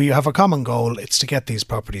we have a common goal. It's to get these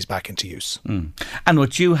properties back into use. And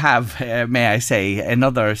what you have, may I say,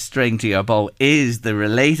 another string to your bow is the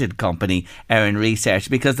related company, Aaron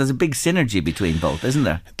Research, because there's a big synergy between both, isn't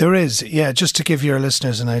there? There is, yeah. Just to give your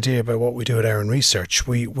listeners an idea about what we do at Aaron Research,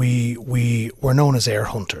 we're known as heir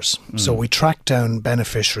hunters. So we track down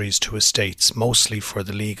beneficiaries to estates, mostly for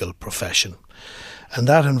the legal profession. And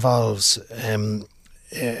that involves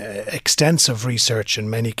extensive research in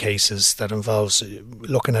many cases that involves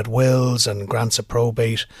looking at wills and grants of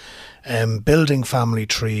probate, building family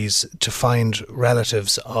trees to find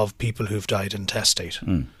relatives of people who've died intestate.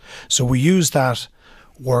 So we use that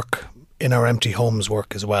work in our empty homes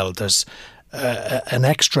work as well. There's an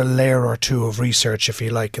extra layer or two of research, if you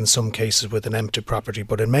like, in some cases with an empty property,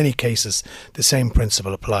 but in many cases the same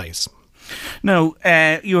principle applies. Now,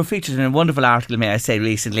 you were featured in a wonderful article, may I say,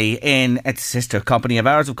 recently in a sister company of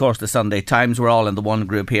ours, of course, the Sunday Times. We're all in the one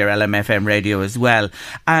group here, LMFM Radio as well.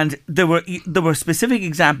 And there were specific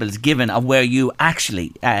examples given of where you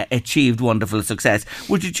actually achieved wonderful success.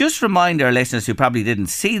 Would you just remind our listeners who probably didn't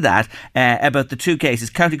see that about the two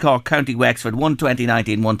cases, County Cork, County Wexford, one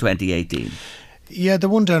 2019, one 2018? Yeah, the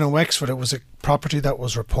one down in Wexford, it was a property that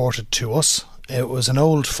was reported to us. It was an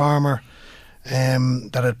old farmer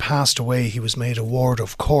that had passed away. He was made a ward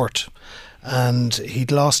of court and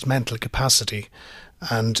he'd lost mental capacity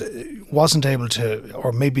and wasn't able to,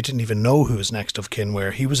 or maybe didn't even know who his next of kin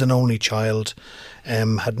were. He was an only child,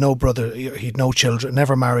 had no brother, he'd no children,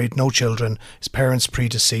 never married, no children, his parents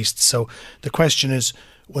predeceased. So the question is,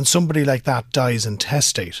 when somebody like that dies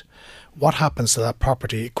intestate, what happens to that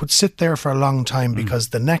property? It could sit there for a long time because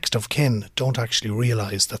the next of kin don't actually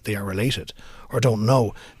realise that they are related or don't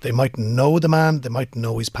know. They might know the man, they might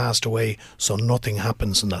know he's passed away, so nothing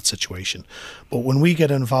happens in that situation. But when we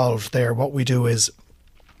get involved there, what we do is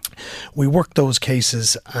we work those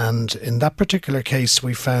cases, and in that particular case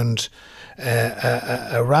we found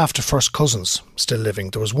a raft of first cousins still living.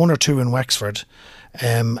 There was one or two in Wexford,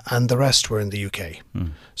 and the rest were in the UK.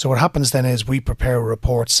 So what happens then is we prepare a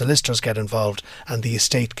report, solicitors get involved, and the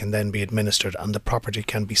estate can then be administered and the property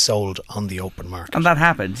can be sold on the open market. And that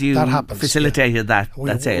happens? That happens, facilitated that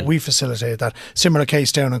sale? We facilitated that. Similar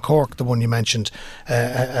case down in Cork, the one you mentioned,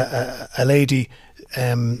 a lady...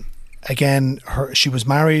 Again, she was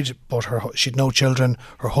married, but she'd no children.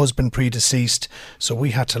 Her husband predeceased, so we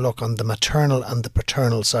had to look on the maternal and the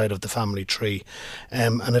paternal side of the family tree,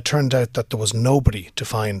 and it turned out that there was nobody to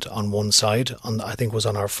find on one side. I think it was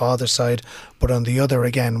on our father's side, but on the other,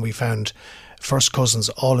 again, we found first cousins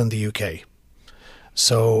all in the UK.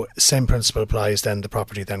 So same principle applies. Then the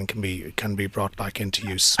property then can be brought back into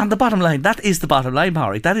use. And the bottom line, that is the bottom line,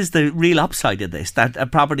 Pádraig. That is the real upside of this, that a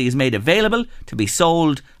property is made available to be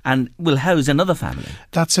sold and will house another family.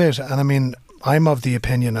 That's it. And I mean, I'm of the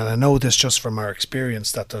opinion, and I know this just from our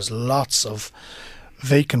experience, that there's lots of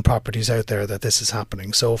vacant properties out there that this is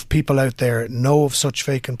happening. So if people out there know of such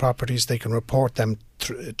vacant properties, they can report them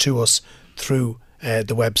to us through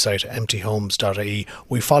the website emptyhomes.ie.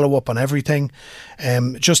 We follow up on everything.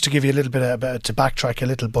 Just to give you a little bit to backtrack a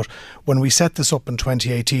little, but when we set this up in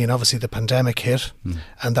 2018, obviously the pandemic hit,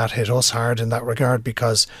 and that hit us hard in that regard,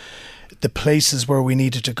 because the places where we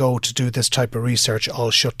needed to go to do this type of research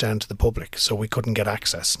all shut down to the public, so we couldn't get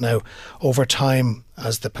access. Now, over time,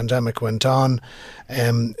 as the pandemic went on,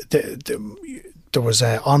 there was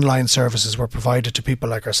online services were provided to people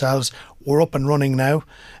like ourselves. We're up and running now,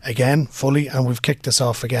 again, fully, and we've kicked this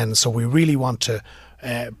off again. So we really want to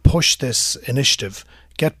push this initiative,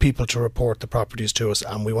 get people to report the properties to us,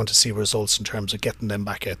 and we want to see results in terms of getting them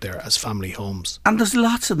back out there as family homes. And there's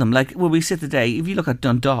lots of them. Like where we sit today, if you look at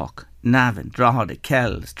Dundalk, Navan, Drogheda,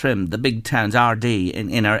 Kells, Trim, the big towns, RD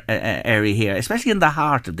in our area here, especially in the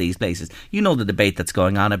heart of these places. You know the debate that's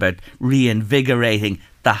going on about reinvigorating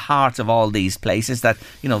the heart of all these places that,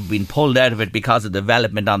 been pulled out of it because of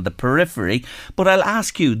development on the periphery. But I'll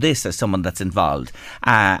ask you this as someone that's involved,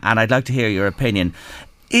 and I'd like to hear your opinion.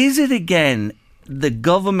 Is it again the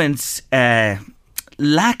government's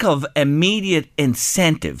lack of immediate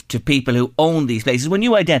incentive to people who own these places, when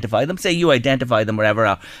you identify them, say you identify them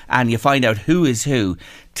wherever, and you find out who is who,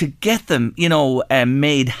 to get them,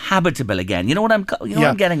 made habitable again? You know what I'm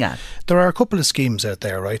getting at? There are a couple of schemes out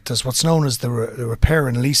there, right? There's what's known as the repair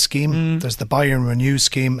and lease scheme. There's the buy and renew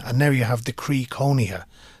scheme, and now you have the Croí Cónaithe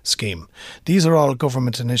scheme. These are all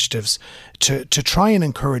government initiatives to try and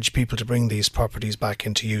encourage people to bring these properties back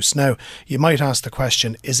into use. Now, you might ask the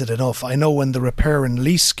question, is it enough? I know when the repair and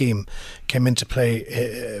lease scheme came into play,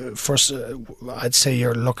 first, I'd say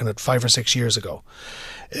you're looking at 5 or 6 years ago,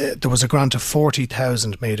 there was a grant of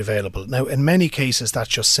 40,000 made available. Now, in many cases, that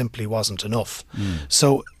just simply wasn't enough.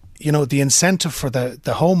 So, the incentive for the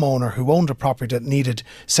homeowner who owned a property that needed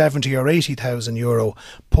 70 or 80,000 euro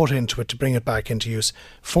put into it to bring it back into use,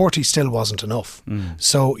 40 still wasn't enough.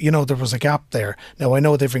 So, there was a gap there. Now, I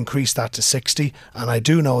know they've increased that to 60, and I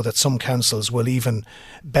do know that some councils will even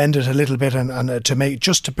bend it a little bit and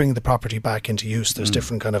to bring the property back into use. There's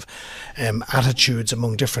different kind of attitudes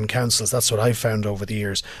among different councils. That's what I've found over the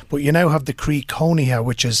years. But you now have the Croí Cónaithe,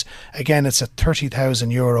 which is, again, it's a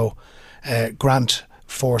 30,000 euro grant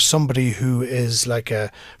for somebody who is like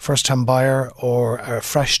a first-time buyer or a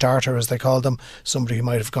fresh starter, as they call them, somebody who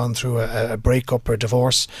might have gone through a breakup or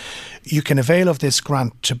divorce. You can avail of this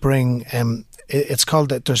grant to bring... it's called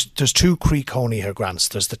that. There's two Croí Cónaithe grants.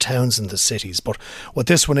 There's the towns and the cities, but what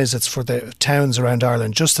this one is, it's for the towns around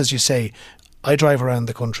Ireland. Just as you say, I drive around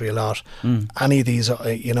the country a lot. Any of these,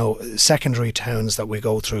 secondary towns that we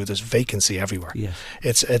go through, there's vacancy everywhere. Yes.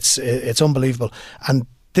 It's unbelievable. And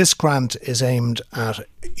this grant is aimed at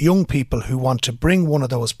young people who want to bring one of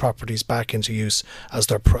those properties back into use as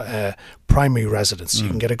their primary residence. You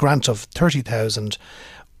can get a grant of 30,000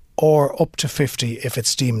 or up to 50 if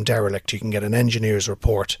it's deemed derelict. You can get an engineer's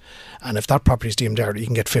report, and if that property is deemed derelict, you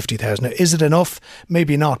can get 50,000. Now, is it enough?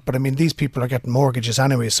 Maybe not, but I mean, these people are getting mortgages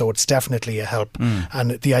anyway, so it's definitely a help.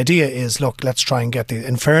 And the idea is, look, let's try and get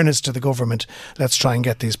in fairness to the government, let's try and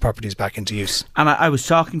get these properties back into use. And I was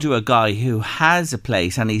talking to a guy who has a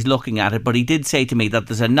place and he's looking at it, but he did say to me that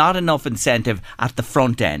there's not enough incentive at the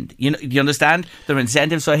front end. You understand? There are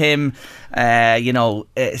incentives for him,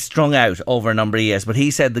 strung out over a number of years, but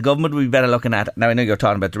he said the government would be better looking at. Now I know you're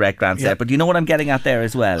talking about direct grants there, but you know what I'm getting at there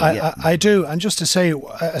as well. I do, and just to say,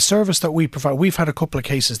 a service that we provide, we've had a couple of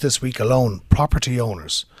cases this week alone, property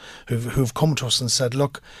owners who've come to us and said,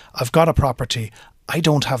 look, I've got a property, I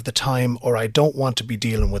don't have the time, or I don't want to be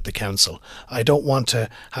dealing with the council. I don't want to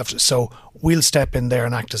have to. So we'll step in there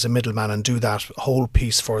and act as a middleman and do that whole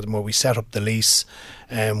piece for them, where we set up the lease,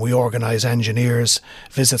 and we organise engineers,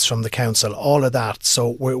 visits from the council, all of that. So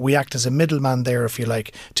we act as a middleman there, if you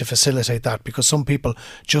like, to facilitate that, because some people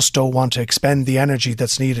just don't want to expend the energy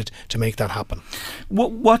that's needed to make that happen.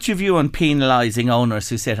 What's your view on penalising owners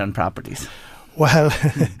who sit on properties? Well,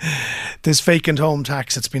 this vacant home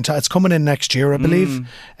tax, it's coming in next year, I believe.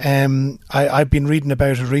 I've been reading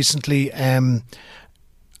about it recently.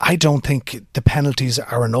 I don't think the penalties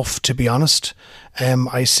are enough, to be honest.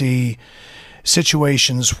 I see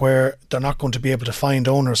situations where they're not going to be able to find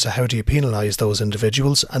owners, so how do you penalise those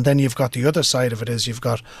individuals? And then you've got the other side of it, is you've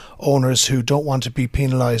got owners who don't want to be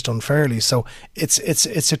penalised unfairly. So it's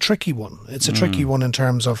a tricky one. It's a tricky one in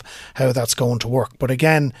terms of how that's going to work. But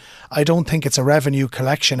again, I don't think it's a revenue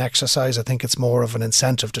collection exercise. I think it's more of an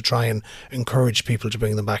incentive to try and encourage people to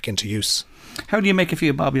bring them back into use. How do you make a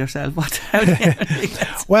few bob yourself?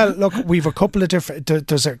 Well, look, there's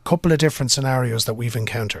a couple of different scenarios that we've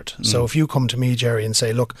encountered. So if you come to me, Jerry, and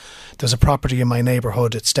say, look, there's a property in my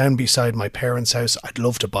neighbourhood, it's down beside my parents' house, I'd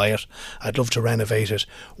love to buy it, I'd love to renovate it,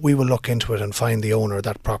 we will look into it and find the owner of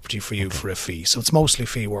that property for you for a fee. So it's mostly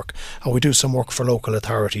fee work, and we do some work for local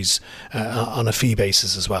authorities on a fee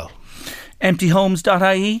basis as well.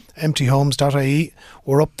 Emptyhomes.ie? Emptyhomes.ie.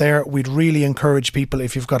 We're up there. We'd really encourage people,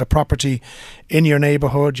 if you've got a property in your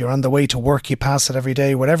neighbourhood, you're on the way to work, you pass it every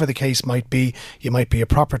day, whatever the case might be, you might be a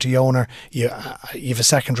property owner, you have a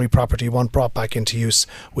secondary property you want brought back into use,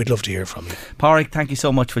 we'd love to hear from you. Pádraig, thank you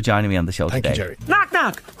so much for joining me on the show today. Thank you, Jerry. Knock,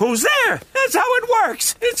 knock. Who's there? That's how it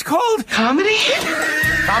works. It's called comedy.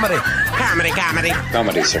 Comedy. Comedy, comedy.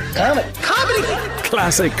 Comedy, sir. Comedy.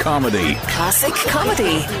 Classic comedy. Classic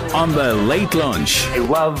comedy. On the Late Lunch. I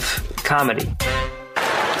love comedy.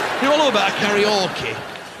 You know all about a karaoke?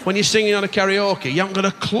 When you're singing on a karaoke, you haven't got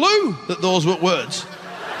a clue that those were words.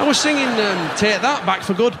 I was singing Take That, Back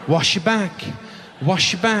for Good. Wash your back,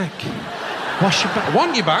 wash your back, wash your back.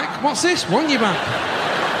 Want your back? What's this? Want your back?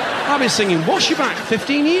 I've been singing Wash Your Back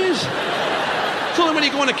 15 years. So then when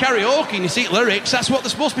you go on a karaoke and you see lyrics, that's what they're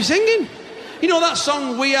supposed to be singing. You know that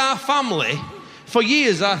song, We Are Family? For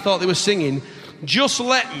years I thought they were singing, Just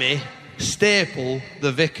Let Me Staple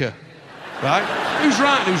the Vicar. Right? Who's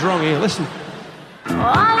right and who's wrong here? Listen.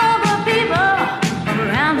 All of the people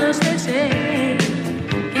around us, they say,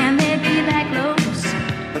 can they be that close?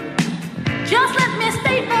 Just let me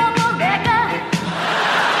staple the record.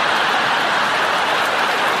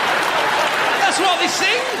 That's what they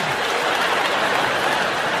sing.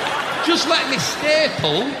 Just let me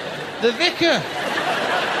staple the vicar.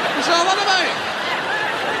 What's all that about?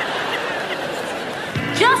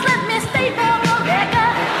 Just let me staple the record.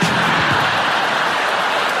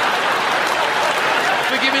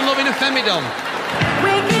 We're giving love in a femidom.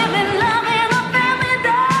 We're giving love in a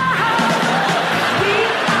femidom.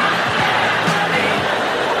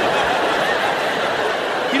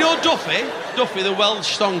 You know Duffy, the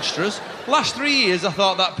Welsh songstress. Last 3 years I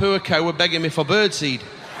thought that poor cow were begging me for birdseed.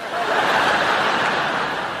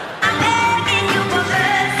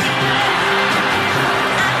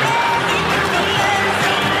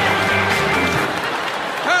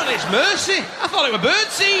 Apparently it's Mercy. I thought it were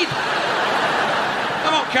birdseed.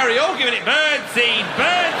 I'm on karaoke with it. Birdseed,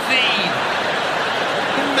 birdseed.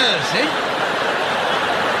 Mercy.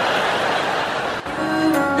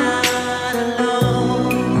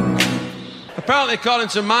 Apparently, according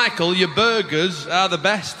to Michael, your burgers are the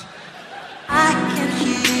best. I can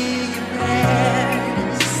hear your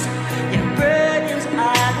prayers. Your burdens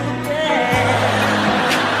are the best.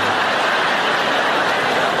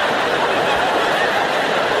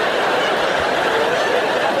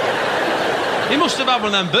 He must have had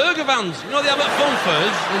one of them burger vans. You know they have at Fun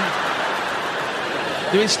Fairs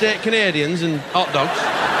and doing steak Canadians and hot dogs.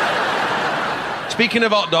 Speaking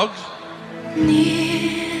of hot dogs.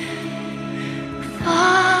 Near,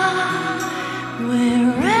 far,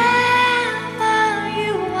 wherever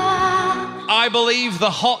you are. I believe the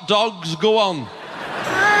hot dogs go on.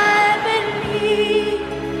 I believe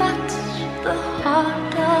that the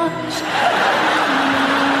hot dogs.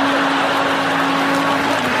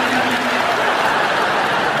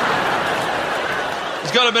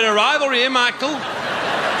 There's got a bit of rivalry here, Michael.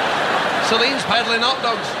 Celine's peddling hot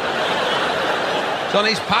dogs. It's on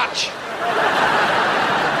his patch.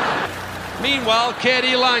 Meanwhile,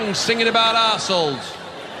 Katie Lang's singing about arseholes.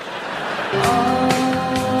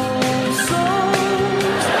 Oh,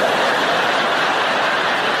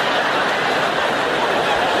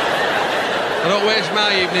 Don't waste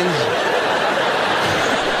my evenings.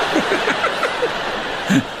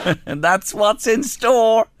 And that's what's in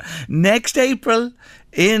store next April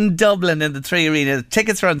in Dublin in the Three Arena. The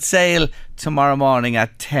tickets are on sale tomorrow morning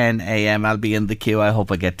at 10 a.m. I'll be in the queue. I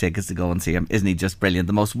hope I get tickets to go and see him. Isn't he just brilliant?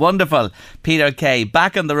 The most wonderful Peter Kay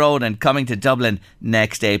back on the road and coming to Dublin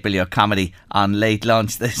next April. Your comedy on Late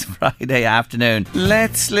Lunch this Friday afternoon.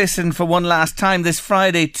 Let's listen for one last time this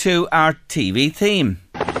Friday to our TV theme.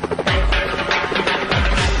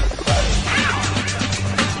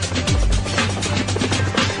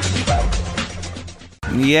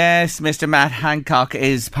 Yes, Mr. Matt Hancock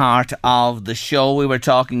is part of the show. We were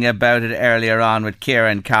talking about it earlier on with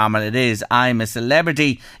Kieran Carmel. It is I'm a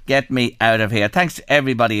Celebrity, Get Me Out of Here. Thanks to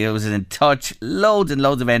everybody who was in touch. Loads and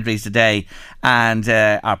loads of entries today. And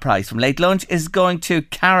our prize from Late Lunch is going to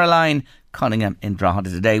Caroline Cunningham in Drogheda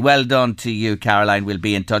today. Well done to you, Caroline. We'll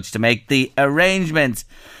be in touch to make the arrangements.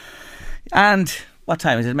 And what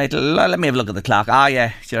time is it, mate? Let me have a look at the clock. Ah,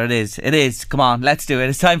 yeah, sure it is. It is. Come on, let's do it.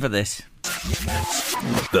 It's time for this.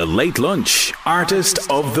 The Late Lunch Artist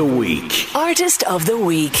of the Week. Artist of the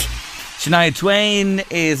Week. Shania Twain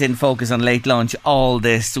is in focus on Late Lunch all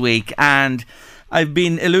this week, and I've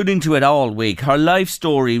been alluding to it all week. Her life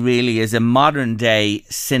story really is a modern day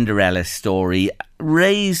Cinderella story.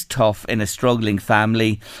 Raised tough in a struggling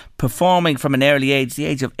family, performing from an early age, the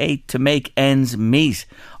age of 8, to make ends meet.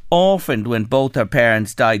 Orphaned when both her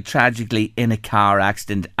parents died tragically in a car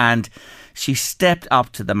accident, and she stepped up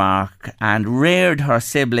to the mark and reared her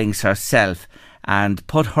siblings herself and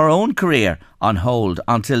put her own career on hold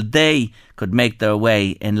until they could make their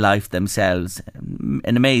way in life themselves.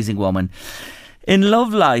 An amazing woman. In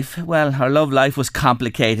love life, well, her love life was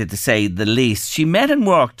complicated to say the least. She met and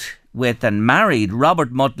worked with and married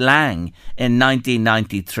Robert Mutt Lang in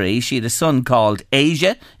 1993. She had a son called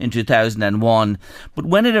Asia in 2001. But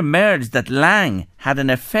when it emerged that Lang had an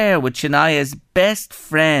affair with Shania's best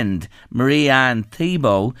friend, Marie-Anne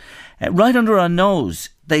Thibault, right under her nose,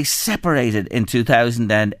 they separated in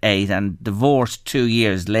 2008 and divorced 2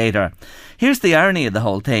 years later. Here's the irony of the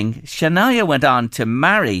whole thing. Shania went on to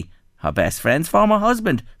marry her best friend's former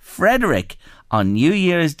husband, Frederick, on New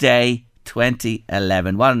Year's Day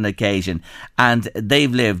 2011. What an occasion. And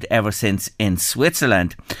they've lived ever since in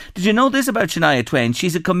Switzerland. Did you know this about Shania Twain?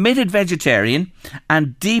 She's a committed vegetarian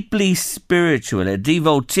and deeply spiritual, a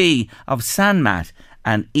devotee of Sanmat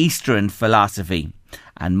and Eastern philosophy.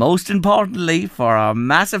 And most importantly, for our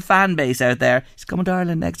massive fan base out there, she's coming to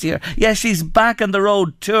Ireland next year. Yes, she's back on the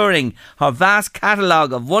road touring her vast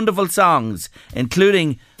catalogue of wonderful songs,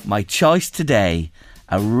 including My Choice Today,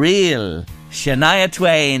 a real Shania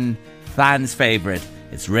Twain fans' favourite.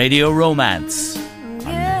 It's Radio Romance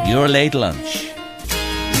on your Late Lunch. You're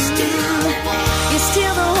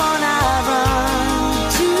still the one I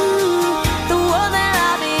run to, the one that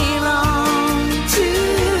I belong to.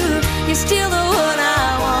 You're still the one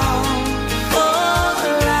I want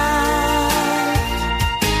for life.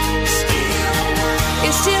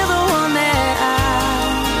 You're still the one that I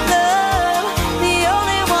love, the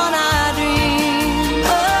only one I dream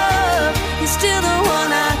of. You're still the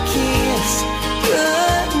one I kiss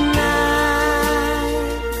goodnight.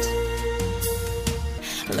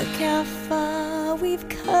 Look how far we've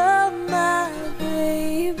come, my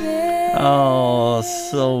baby. Oh,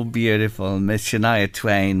 so beautiful. Miss Shania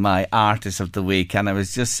Twain, my Artist of the Week. And I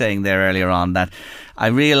was just saying there earlier on that I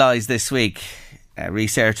realised this week,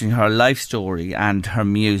 researching her life story and her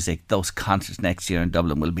music, those concerts next year in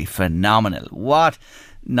Dublin will be phenomenal. What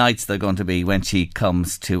nights they're going to be when she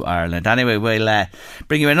comes to Ireland. Anyway, we'll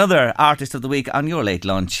bring you another Artist of the Week on your Late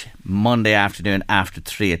Lunch Monday afternoon after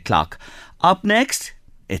 3 o'clock. Up next,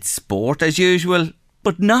 it's sport as usual,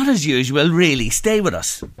 but not as usual, really. Stay with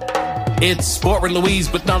us. It's Sport with Louise,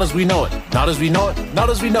 but not as we know it. Not as we know it, not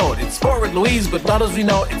as we know it. It's Sport with Louise, but not as we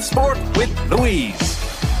know it. It's Sport with Louise.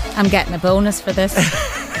 I'm getting a bonus for this.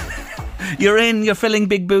 You're filling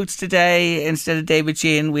big boots today. Instead of David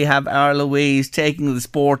Sheehan, we have our Louise taking the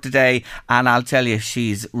sport today. And I'll tell you,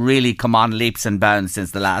 she's really come on leaps and bounds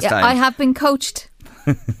since the last time. I have been coached.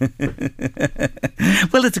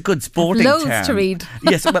 Well, it's a good sporting Loads term. to read.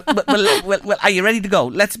 Yes, well, are you ready to go?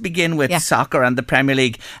 Let's begin with soccer and the Premier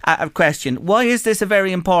League. A question, why is this a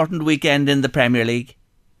very important weekend in the Premier League?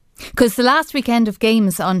 Because the last weekend of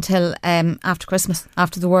games until after Christmas,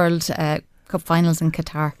 after the World Cup finals in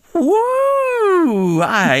Qatar. Woo!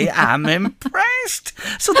 I am impressed.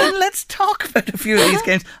 So then let's talk about a few of these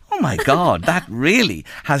games. Oh my God, that really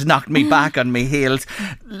has knocked me back on my heels.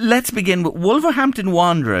 Let's begin with Wolverhampton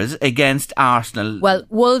Wanderers against Arsenal. Well,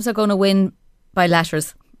 Wolves are going to win by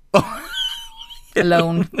letters.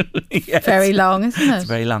 Alone. Yes. Very long, isn't it? It's a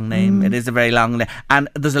very long name. It is a very long name. And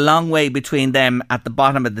there's a long way between them at the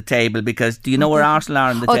bottom of the table, because do you know where Arsenal are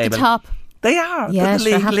on the table? At the top. They are. Yes,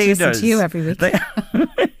 They're the I have league to listen leaders. to you every week. They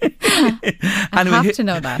I have to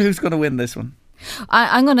know that. Who's going to win this one?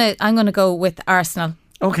 I'm gonna go with Arsenal.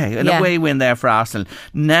 Okay, an away win there for Arsenal.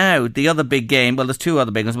 Now, the other big game, well, there's two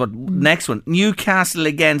other big ones, but next one, Newcastle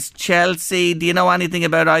against Chelsea. Do you know anything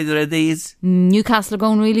about either of these? Newcastle are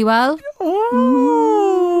going really well.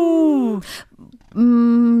 Oh.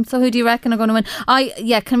 So who do you reckon are going to win?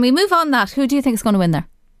 Can we move on that? Who do you think is going to win there?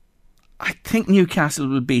 I think Newcastle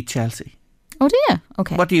will beat Chelsea. Oh, do you?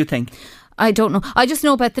 Okay. What do you think? I don't know. I just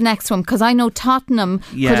know about the next one, because I know Tottenham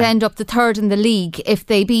could end up the third in the league if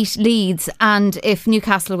they beat Leeds and if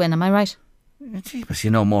Newcastle win. Am I right? Jeepers, you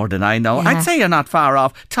know more than I know. Yeah. I'd say you're not far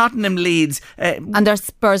off. Tottenham, Leeds. And their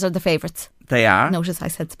Spurs are the favourites. They are. Notice I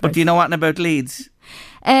said Spurs. But do you know what about Leeds?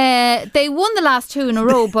 They won the last two in a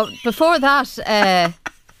row, but before that,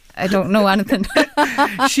 I don't know anything.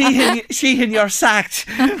 Sheehan, you're sacked.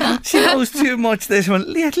 She knows too much, this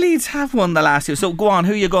one. Leeds have won the last two. So go on,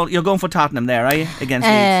 who you going? You're going for Tottenham there, are you? Against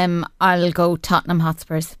Leeds? I'll go Tottenham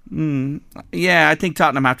Hotspurs. Yeah, I think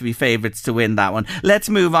Tottenham have to be favourites to win that one. Let's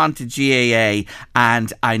move on to GAA.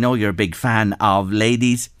 And I know you're a big fan of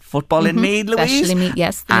ladies football in Meath, Louise. Especially Meath,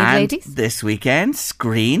 yes, the Meath and ladies. This weekend,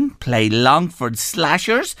 Screen play Longford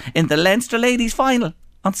Slashers in the Leinster Ladies Final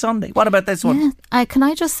on Sunday. What about this one? Yeah. Can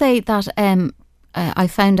I just say that I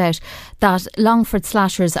found out that Longford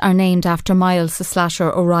Slashers are named after Miles the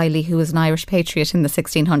Slasher O'Reilly, who was an Irish patriot in the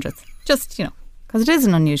 1600s. Just, because it is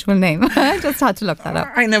an unusual name. I just had to look that up.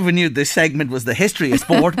 I never knew this segment was the history of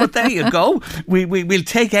sport, but there you go. We'll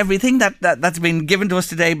take everything that's been given to us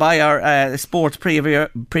today by our sports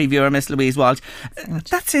previewer, Miss Louise Walsh.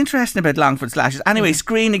 That's interesting about Longford Slashers. Anyway,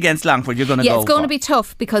 Screen against Longford, you're going to go. Yeah, it's going to be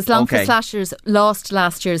tough because Longford Slashers lost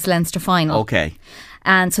last year's Leinster final. Okay.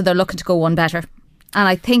 And so they're looking to go one better. And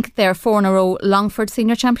I think they're 4 in a row Longford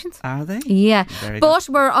senior champions. Are they? Yeah. Very but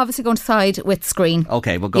we're obviously going to side with Screen.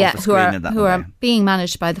 Okay, we'll go for Screen in that who are being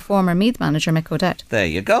managed by the former Meath manager, Mick O'Dowd. There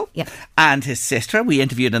you go. Yeah. And his sister, we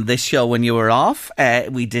interviewed on this show when you were off.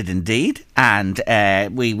 We did indeed. And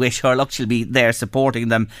we wish her luck. She'll be there supporting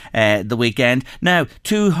them the weekend. Now,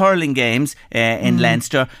 2 hurling games in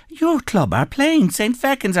Leinster. Your club are playing. St.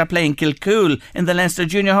 Feckin's are playing Kilcool in the Leinster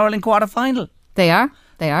Junior Hurling quarter-final. They are.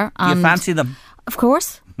 Do you fancy them? Of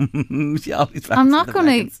course. I'm not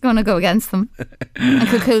going to go against them. And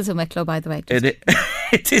Kilcool's a Wicklow, by the way.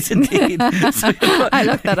 It is indeed. I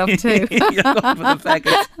looked that up too. You're going for the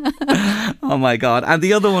Feckets. Oh my God. And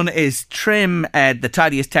the other one is Trim, the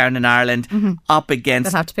tidiest town in Ireland, up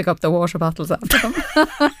against... They'll have to pick up the water bottles after them.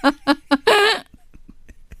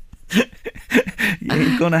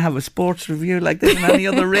 You're going to have a sports review like this on any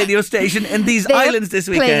other radio station in these islands this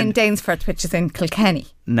weekend. Playing Danesfort, which is in Kilkenny.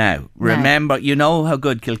 Now, remember, you know how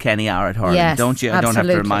good Kilkenny are at hurling, yes, don't you? I don't have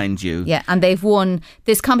to remind you. Yeah, and they've won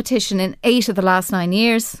this competition in 8 of the last 9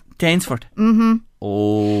 years. Danesfort?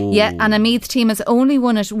 Oh. Yeah, and a Meath team has only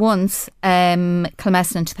won it once,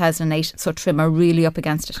 Kilmessan in 2008, so Trim are really up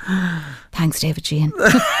against it. Thanks, David Sheehan.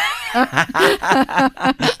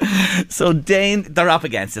 So they're up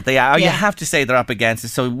against it. They are. You have to say they're up against it.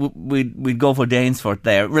 So we'd go for Danesfort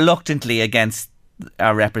there, reluctantly against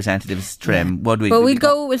our representatives, Trim. Would we? But we'll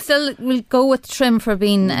go with Trim for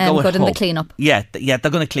being good in the clean up. Yeah, they're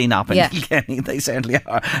going to clean up in Kilkenny. They certainly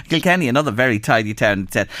are. Kilkenny, another very tidy town.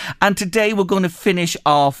 And today we're going to finish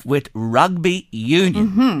off with rugby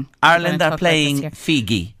union. Ireland are playing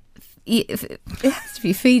Fiji. It has to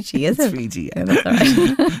be Fiji, is it? It's Fiji, yeah. That's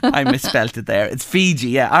all right. I misspelt it there. It's Fiji,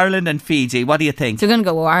 yeah. Ireland and Fiji. What do you think? So we're going to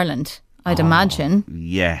go with Ireland, I'd imagine.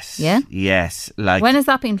 Yes. Yeah? Yes. When is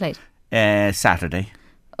that being played? Saturday.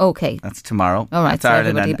 Okay. That's tomorrow. All right, That's so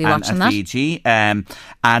Ireland everybody will be watching that. Fiji. And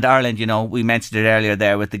Ireland, we mentioned it earlier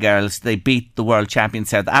there with the girls. They beat the world champion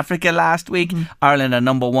South Africa last week. Ireland are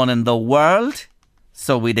number 1 in the world.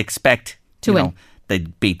 So we'd expect to win.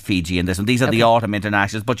 They'd beat Fiji in this one. These are the autumn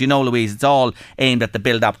internationals. But Louise, it's all aimed at the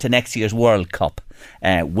build-up to next year's World Cup,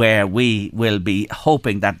 where we will be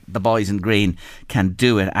hoping that the boys in green can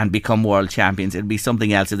do it and become world champions. It'll be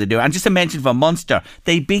something else if they do. And just to mention for Munster,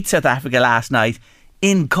 they beat South Africa last night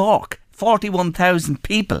in Cork. 41,000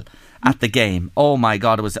 people at the game. Oh my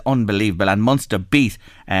God, it was unbelievable. And Munster beat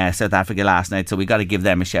South Africa last night, so we got to give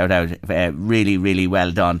them a shout out. Really, really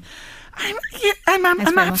well done.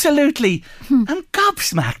 I'm absolutely I'm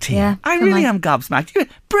gobsmacked here. Yeah, I really am gobsmacked. You're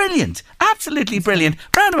brilliant, absolutely brilliant.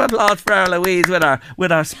 Round of applause for our Louise with our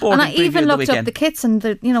sporting And I even looked up the kits and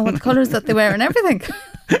what the colours that they wear and everything.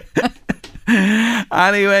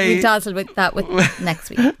 Anyway, We'll dazzle with that with next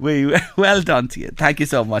week. Well done to you. Thank you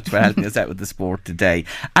so much for helping us out with the sport today.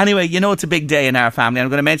 Anyway, you know it's a big day in our family. I'm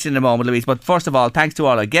going to mention in a moment, Louise. But first of all, thanks to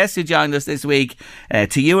all our guests who joined us this week,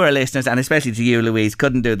 to you, our listeners, and especially to you, Louise.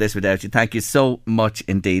 Couldn't do this without you. Thank you so much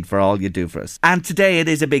indeed for all you do for us. And today it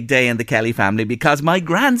is a big day in the Kelly family because my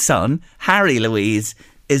grandson, Harry, Louise,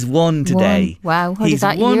 is one today. Wow, how did He's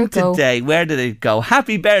that one year go? today. Where did it go?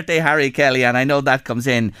 Happy birthday, Harry Kelly. And I know that comes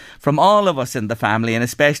in from all of us in the family, and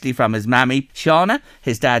especially from his mammy, Shauna,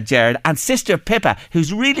 his dad, Jared, and sister Pippa,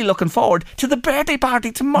 who's really looking forward to the birthday party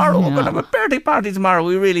tomorrow. We're going to have a birthday party tomorrow.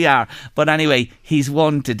 We really are. But anyway, he's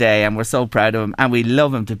one today, and we're so proud of him, and we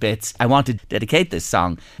love him to bits. I want to dedicate this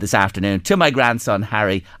song this afternoon to my grandson,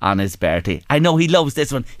 Harry, on his birthday. I know he loves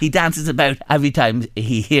this one. He dances about every time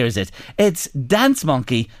he hears it. It's Dance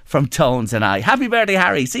Monkey from Tones and I. Happy birthday,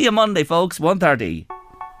 Harry. See you Monday, folks, 1:30.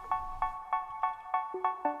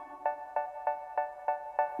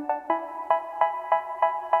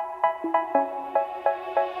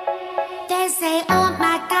 They say, oh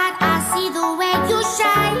my God, I see the way you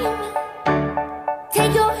shine.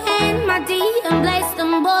 Take your hand, my dear, and place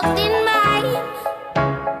them both in mine.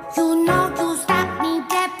 You know you stopped me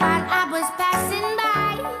dead while I was passing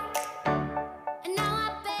by. And now I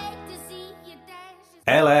beg to see you dance.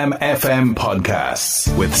 LMFM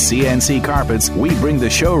Podcasts. With CNC Carpets, we bring the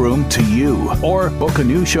showroom to you. Or book a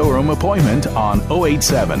new showroom appointment on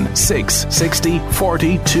 087 660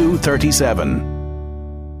 4237.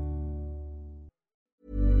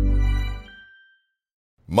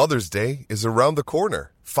 Mother's Day is around the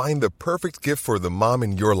corner. Find the perfect gift for the mom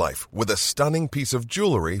in your life with a stunning piece of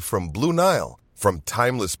jewelry from Blue Nile. From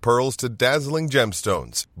timeless pearls to dazzling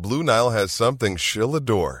gemstones, Blue Nile has something she'll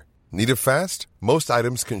adore. Need it fast? Most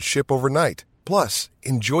items can ship overnight. Plus,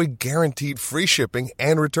 enjoy guaranteed free shipping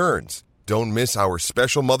and returns. Don't miss our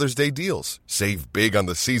special Mother's Day deals. Save big on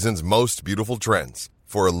the season's most beautiful trends.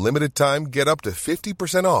 For a limited time, get up to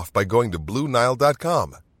 50% off by going to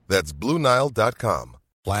BlueNile.com. That's BlueNile.com.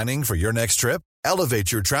 Planning for your next trip?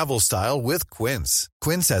 Elevate your travel style with Quince.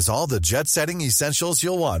 Quince has all the jet-setting essentials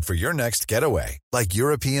you'll want for your next getaway, like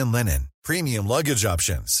European linen, premium luggage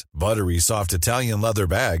options, buttery soft Italian leather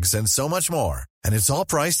bags, and so much more. And it's all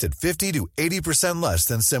priced at 50 to 80% less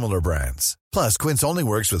than similar brands. Plus, Quince only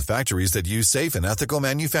works with factories that use safe and ethical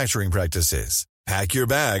manufacturing practices. Pack your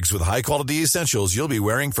bags with high-quality essentials you'll be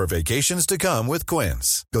wearing for vacations to come with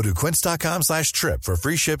Quince. Go to quince.com/trip for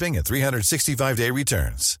free shipping and 365-day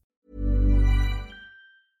returns.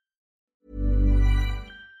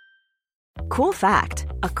 Cool fact,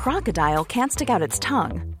 a crocodile can't stick out its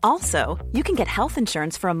tongue. Also, you can get health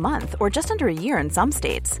insurance for a month or just under a year in some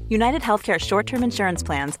states. United Healthcare short-term insurance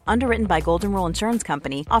plans, underwritten by Golden Rule Insurance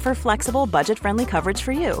Company, offer flexible, budget-friendly coverage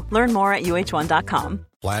for you. Learn more at uh1.com.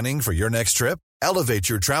 Planning for your next trip? Elevate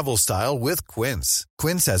your travel style with Quince.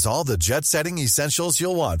 Quince has all the jet-setting essentials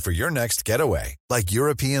you'll want for your next getaway, like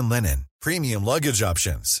European linen, premium luggage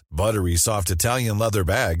options, buttery soft Italian leather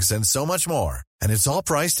bags, and so much more. And it's all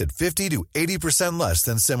priced at 50 to 80% less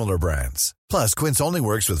than similar brands. Plus, Quince only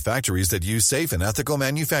works with factories that use safe and ethical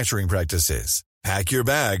manufacturing practices. Pack your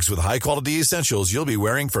bags with high-quality essentials you'll be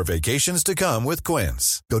wearing for vacations to come with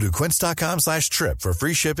Quince. Go to quince.com/trip for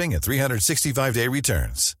free shipping and 365-day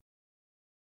returns.